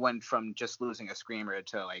 It went from just losing a screamer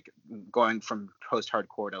to like going from post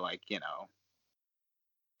hardcore to like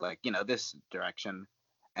this direction.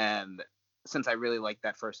 And since I really liked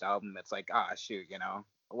that first album, it's like shoot, I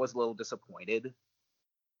was a little disappointed,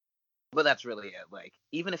 but that's really it. Like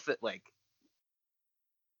even if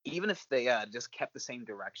they just kept the same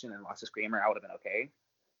direction and lost a screamer, I would have been okay.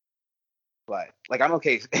 But like I'm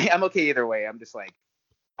okay, I'm okay either way. I'm just like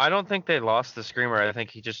I don't think they lost the screamer. I think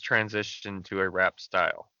he just transitioned to a rap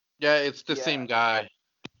style. yeah, it's the yeah. same guy.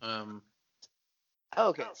 Um,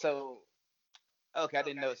 Okay, so okay, I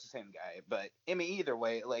didn't know it's the same guy, but I mean either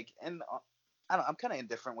way, like and I don't know, I'm kind of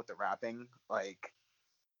indifferent with the rapping. Like,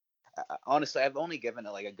 honestly, I've only given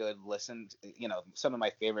it like a good listen. You know, some of my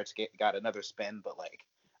favorites got another spin, but like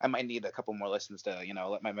I might need a couple more listens to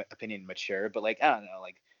let my opinion mature. But like I don't know,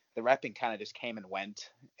 like the rapping kind of just came and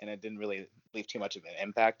went, and it didn't really leave too much of an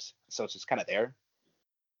impact. So it's just kind of there,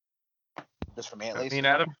 just for me at I least. mean,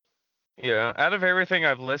 out of everything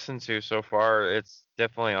I've listened to so far, it's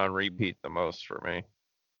definitely on repeat the most for me.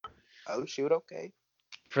 Oh shoot, okay.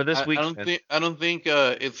 For this I week's don't think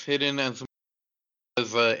it's hidden as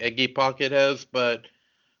Eggy Pocket has, but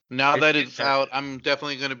now that it's out, I'm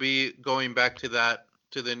definitely gonna be going back to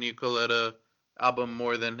the new Coletta album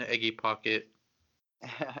more than Eggy Pocket.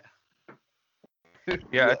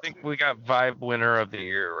 Yeah, I think we got vibe winner of the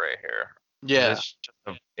year right here. Yeah,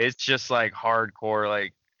 It's just like hardcore.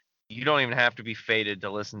 Like you don't even have to be faded to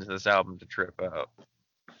listen to this album to trip out.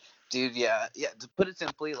 Dude, yeah. To put it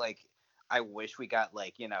simply, like I wish we got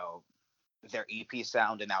like their EP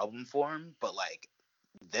sound in album form, but like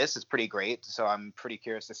this is pretty great. So I'm pretty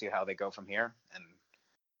curious to see how they go from here. And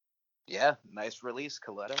yeah, nice release,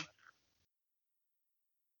 Coletta.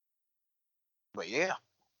 But yeah.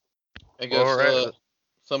 I guess All right.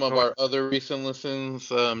 some of our other recent listens.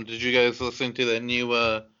 Did you guys listen to that new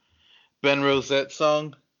Ben Rosette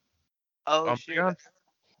song? Oh shoot. Umbreon?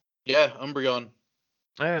 Yeah, Umbreon.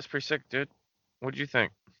 Yeah, it's pretty sick, dude. What'd you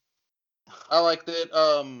think? I liked it.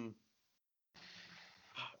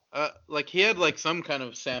 Like he had like some kind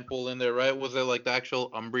of sample in there, right? Was it like the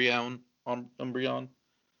actual Umbreon Little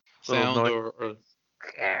sound noise. or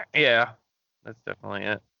Yeah, that's definitely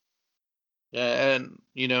it. yeah, and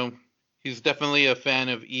he's definitely a fan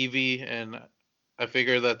of Eevee, and I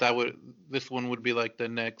figure that this one would be like the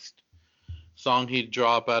next song he'd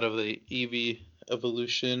drop out of the Eevee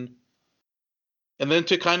evolution. And then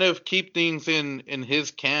to kind of keep things in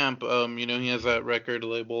his camp, he has that record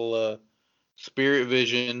label, Spirit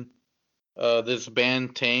Vision. This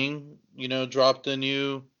band Tang, dropped a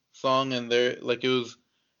new song, and it was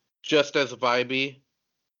just as vibey.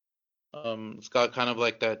 It's got kind of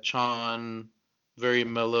like that Chan, very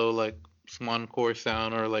mellow, like swancore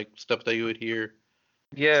sound, or like stuff that you would hear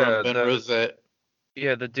from Yeah, Ben Rosette.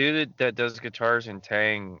 the dude that does guitars in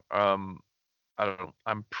Tang, I don't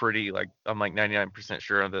I'm like 99%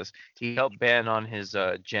 sure of this. He helped Ben on his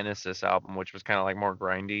Genesis album, which was kind of like more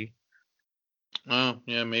grindy. Oh,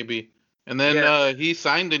 yeah, maybe. And then Yeah. he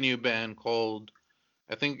signed a new band called,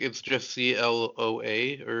 I think it's just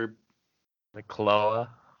CLOA, or Like Kloa.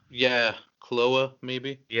 yeah, Cloa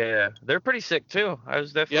maybe. Yeah, they're pretty sick too. I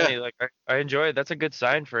was Yeah, definitely like I enjoy it. That's a good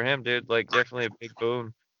sign for him, dude. Like definitely a big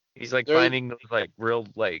boom. He's like they're finding those like real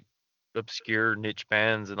like obscure niche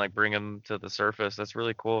bands and like bring them to the surface. That's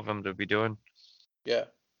really cool of him to be doing. yeah,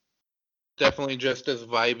 definitely just as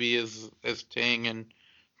vibey as Tang and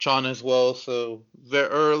Chan as well. So they're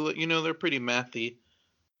pretty mathy.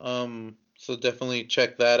 So definitely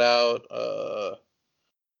check that out. Of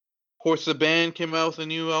course, the band came out with a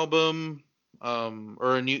new album,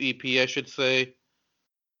 or a new EP, I should say.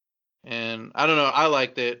 And I don't know, I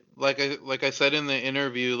liked it. Like I said in the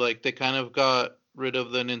interview, like they kind of got rid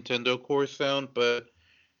of the Nintendo Core sound, but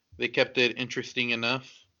they kept it interesting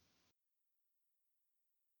enough.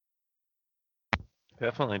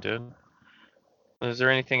 Definitely, dude. Is there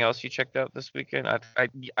anything else you checked out this weekend?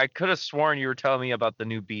 I could have sworn you were telling me about the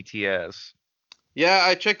new BTS. Yeah,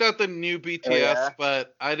 I checked out the new Oh, BTS, yeah?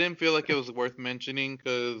 but I didn't feel like it was worth mentioning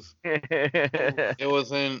because Yeah, it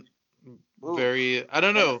wasn't Ooh, very. I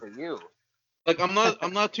don't one know. for you. Like I'm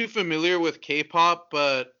not too familiar with K-pop,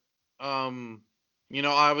 but I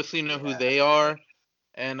obviously know who Yeah. they are,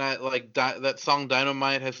 and I like that song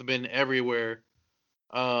Dynamite has been everywhere.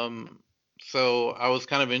 Um, so I was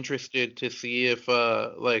kind of interested to see if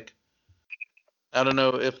like I don't know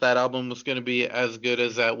if that album was gonna be as good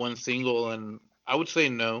as that one single, and I would say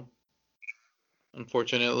no,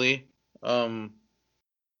 unfortunately. Um,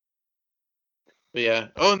 but yeah.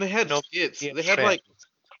 Oh, and they had no skits. They BTS had fans. like,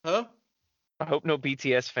 huh? I hope no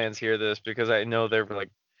BTS fans hear this because I know they're like,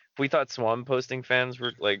 if we thought Swan posting fans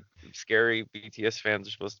were like scary, BTS fans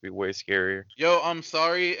are supposed to be way scarier. Yo, I'm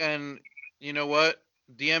sorry, and you know what?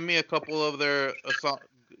 DM me a couple of their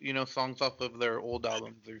songs off of their old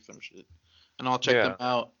albums or some shit, and I'll check them Yeah.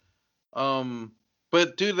 out. Um,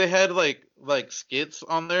 but dude, they had like skits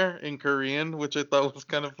on there in Korean, which I thought was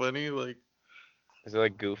kind of funny. Like, Is it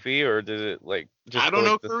like goofy or does it like I just don't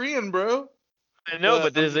know like the? Korean, bro. I know,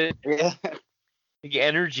 But but does it Yeah. the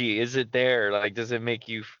energy? Is it there? Like, does it make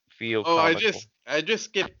you feel oh, I comical? just I just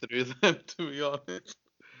skipped through them to be honest.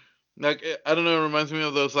 Like I don't know, it reminds me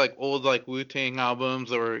of those like old like Wu Tang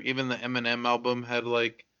albums, or even the Eminem album had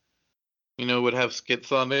like would have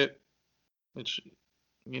skits on it. which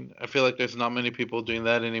I mean, I feel like there's not many people doing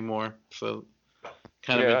that anymore. So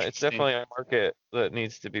kind of Yeah, it's interesting. definitely a market that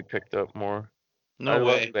needs to be picked up more. I No love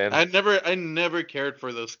way. band. I never cared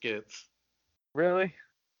for those skits. Really?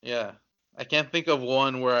 Yeah. I can't think of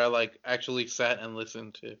one where I like actually sat and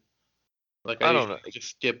listened to. Like I I don't know. usually just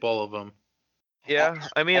skip all of them. Yeah,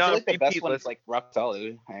 I mean I feel on like the best repeat one is listen. like Rock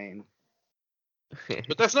Solid. I mean,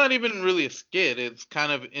 But that's not even really a skit. It's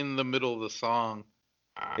kind of in the middle of the song.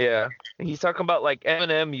 Yeah. He's talking about like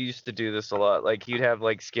Eminem used to do this a lot. Like he'd have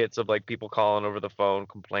like skits of like people calling over the phone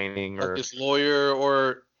complaining Like or his lawyer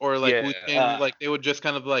or like yeah. Wu Tang, like they would just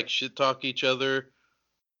kind of like shit talk each other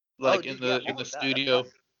oh, like dude, in yeah, the more of that. That'd be studio.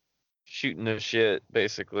 fun. Shooting the shit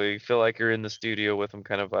basically. Feel like you're in the studio with them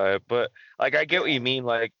kind of vibe. But like I get what Yeah, you mean.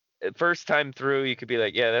 Like first time through you could be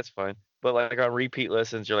like, yeah, that's fine. But like on repeat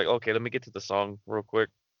listens, you're like, okay, let me get to the song real quick.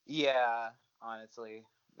 yeah. Honestly,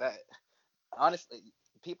 that honestly,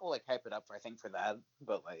 people like hype it up for I think for that,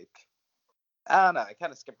 but like I don't know. I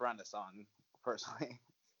kind of skip around the song personally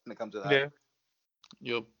when it comes to that. Yeah.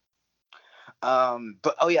 Yup.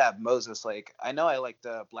 But oh yeah, Moses. Like I know I liked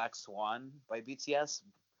Black Swan by BTS,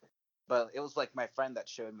 but it was like my friend that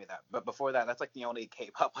showed me that. But before that, that's like the only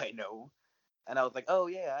K-pop I know. And I was like, oh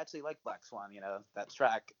yeah, I actually like Black Swan, that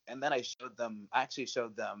track. And then I actually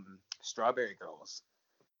showed them Strawberry Girls.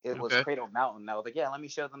 It was Okay. Cradle Mountain. I was like, yeah, let me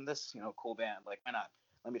show them this, cool band. Like, why not?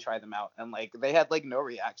 Let me try them out. And like, they had like no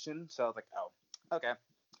reaction, so I was like, oh,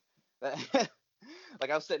 okay. Like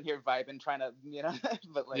I was sitting here vibing, trying to,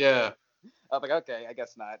 but like, Yeah. I was like, okay, I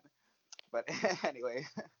guess not. But anyway,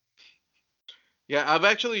 Yeah, I've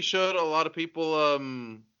actually showed a lot of people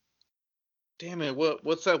damn it,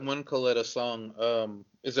 what's that one Coletta song?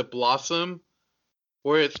 Is it Blossom?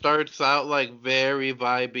 Where it starts out like very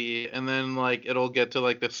vibey and then like it'll get to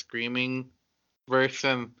like the screaming verse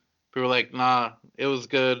and people are like, nah, it was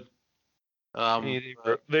good. Hey,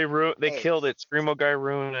 But, they hey, killed it. Screamo guy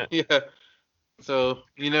ruined it. yeah. So,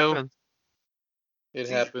 Happens. it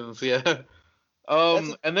see, happens, yeah. that's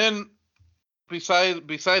a, And then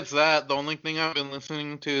besides that, the only thing I've been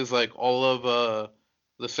listening to is like all of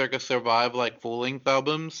the Circa Survive like full length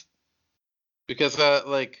albums because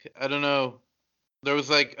like I don't know, there was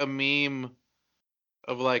like a meme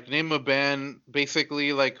of like name a band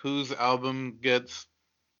basically like whose album gets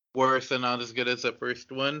worse and not as good as the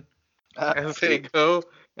first one. Say Okay. go.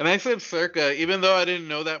 And I said Circa, even though I didn't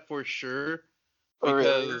know that for sure oh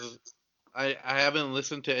really? because I haven't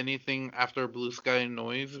listened to anything after Blue Sky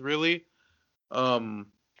Noise really. Um,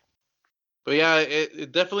 but yeah,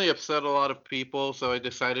 it definitely upset a lot of people, so I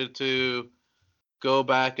decided to go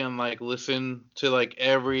back and like listen to like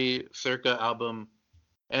every Circa album.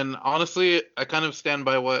 And honestly, I kind of stand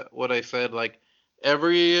by what I said. Like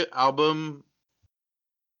every album,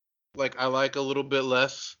 like I like a little bit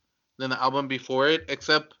less than the album before it,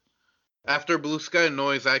 except after Blue Sky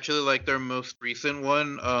Noise. I actually like their most recent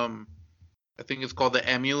one. I think it's called The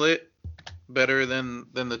Amulet, better than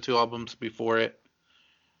the two albums before it.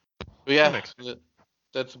 But That yeah, makes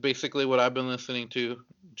that's basically what I've been listening to.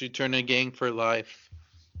 G Turn a Gang for Life.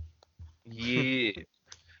 yeah.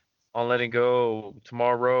 On letting go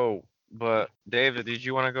tomorrow. But David, did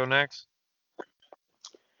you want to go next?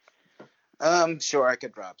 Sure, I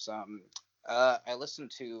could drop some. I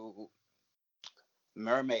listened to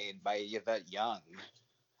Mermaid by Yvette Young.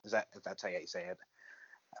 Is that if that's how you say it?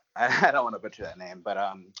 I don't want to butcher that name, but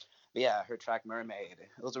yeah, her track Mermaid.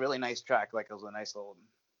 It was a really nice track. Like it was a nice little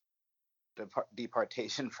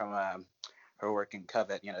departation from her work in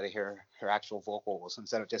Covet. To hear her actual vocals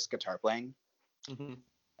instead of just guitar playing. Hmm.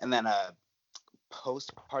 And then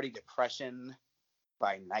Post Party Depression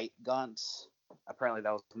by Night Guns. Apparently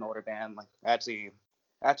that was an older band. Like I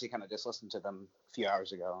actually kind of just listened to them a few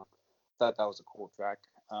hours ago. Thought that was a cool track.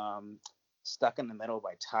 Stuck in the Middle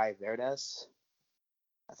by Ty Verdes.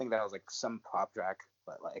 I think that was like some pop track,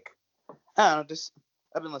 but like I don't know. Just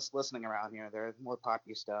I've been listening around here. There's more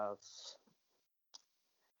poppy stuff.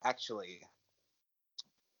 Actually,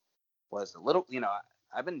 was a little.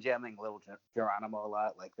 I've been jamming Little Geronimo a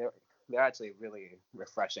lot. Like they're actually really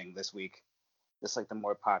refreshing this week. Just like the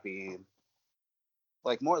more poppy,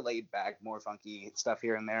 like more laid back, more funky stuff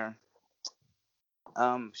here and there.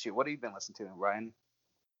 Shoot, what have you been listening to, Ryan?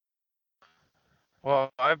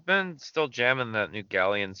 Well, I've been still jamming that new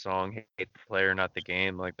Galleon song, Hate the Player, Not the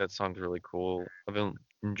Game. Like that song's really cool. I've been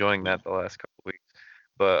enjoying that the last couple weeks.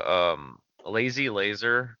 But Lazy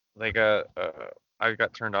Laser, I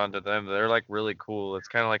got turned on to them. They're like really cool. It's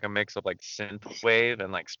kind of like a mix of like synth wave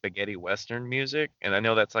and like spaghetti western music. And I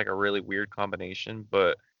know that's like a really weird combination,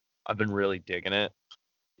 but I've been really digging it.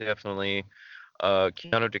 Definitely.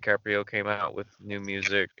 Keanu DiCaprio came out with new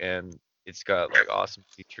music and It's got like awesome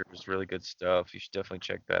features, really good stuff. You should definitely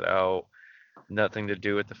check that out. Nothing to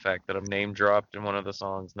do with the fact that I'm name dropped in one of the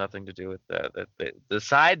songs. Nothing to do with that.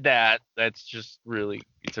 Beside that, that's just really,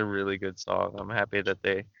 it's a really good song. I'm happy that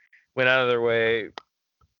they went out of their way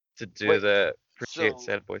to do Wait, that. Appreciate so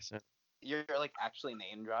Sad Boy Sin. you're like actually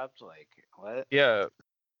name dropped? Like what? Yeah,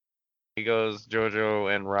 he goes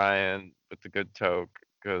JoJo and Ryan with the good toke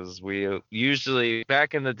because we usually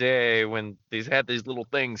back in the day when these had these little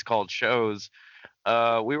things called shows,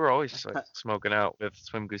 we were always like smoking out with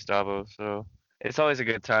Swim Gustavo, so it's always a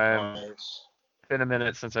good time. Nice. Been a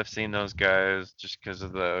minute since I've seen those guys just because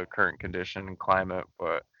of the current condition and climate,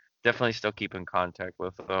 but definitely still keep in contact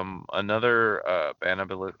with them. Another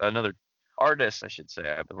another artist I should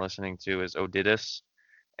say I've been listening to is Odidus,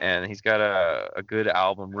 and he's got a good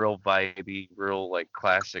album, real vibey, real like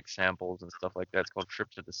classic samples and stuff like that. It's called Trip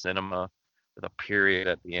to the Cinema with a period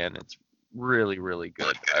at the end. It's really really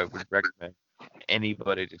good. I would recommend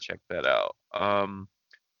anybody to check that out.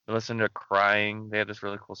 I listened to Crying. They had this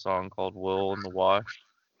really cool song called Wool in the Wash.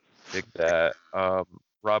 Dig that.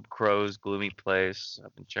 Rob Crow's Gloomy Place.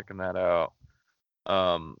 I've been checking that out.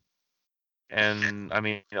 Um, and I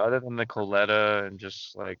mean, other than the Coletta and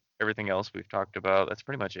just like everything else we've talked about, that's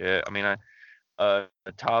pretty much it. I mean,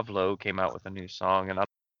 Tavlo came out with a new song, and I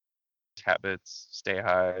Habits, Stay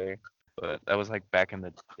High, but that was like back in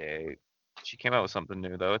the day. She came out with something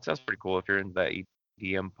new though. It sounds pretty cool if you're into that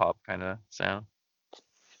EDM pop kind of sound.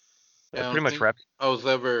 Yeah, That I pretty don't much think wraps. I was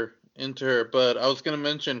ever into her, but I was gonna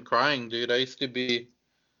mention Crying, dude. I used to be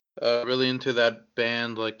really into that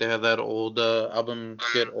band. Like they had that old album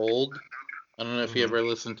Get Old. I don't know if you Mhm. ever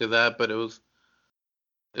listened to that, but it was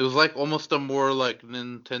like almost a more like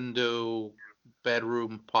Nintendo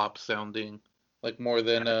bedroom pop sounding, like more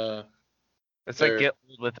than It's like their get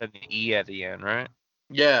old with an E at the end, right?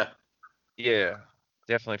 yeah. Yeah,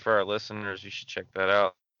 definitely for our listeners, you should check that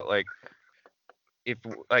out. Like if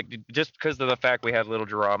like just because of the fact we had Little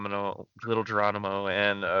Geronimo,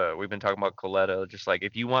 and we've been talking about Coletta, just like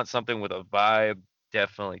if you want something with a vibe,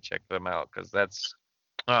 definitely check them out because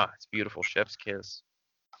it's beautiful. Chef's kiss.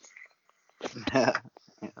 Yeah.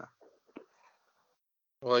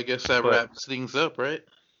 Well, I guess that But wraps things up, right?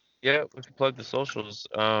 yeah, we can plug the socials.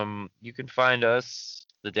 You can find us,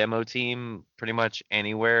 the demo team, pretty much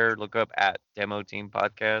anywhere. Look up at Demo Team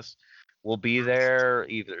Podcast. We'll be there,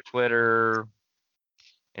 either Twitter,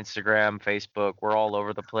 Instagram, Facebook. We're all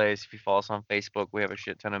over the place. If you follow us on Facebook, we have a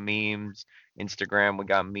shit ton of memes. Instagram, we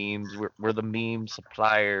got memes. We're the meme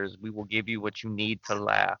suppliers. We will give you what you need to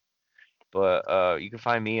laugh. But you can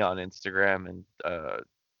find me on Instagram and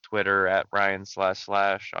Twitter at Ryan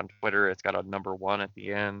 // on Twitter. It's got a number 1 at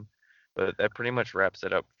the end. But that pretty much wraps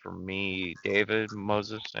it up for me. David,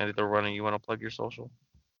 Moses, either one of you want to plug your social?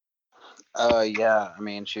 Yeah. I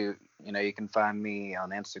mean, shoot. You can find me on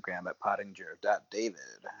Instagram at pottinger.david,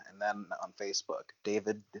 and then on Facebook,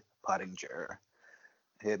 David Pottinger.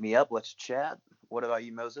 Hit me up. Let's chat. What about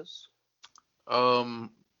you, Moses?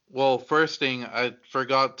 Well, first thing I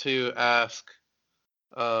forgot to ask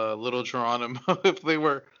Little Geronimo if they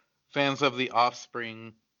were fans of The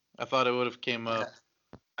Offspring. I thought it would have came up.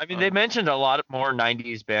 I mean, they mentioned a lot more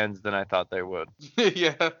 90s bands than I thought they would.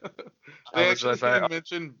 Yeah. I They was actually just like, even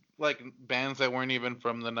mentioned like bands that weren't even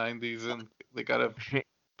from the 90s and they gotta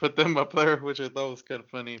put them up there, which I thought was kind of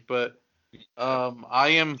funny. But I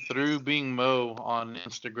am through being Mo on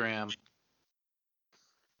Instagram.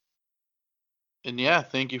 And yeah,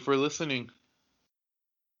 thank you for listening.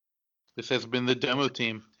 This has been the demo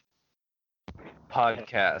team.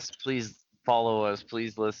 podcast. Please follow us.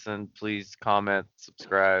 Please listen. Please comment,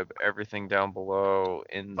 subscribe, everything down below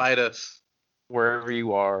in Fight us. wherever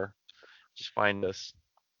you are. Just find us.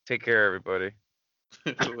 Take care, everybody.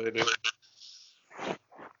 Later.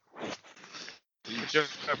 Good job,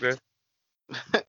 guys.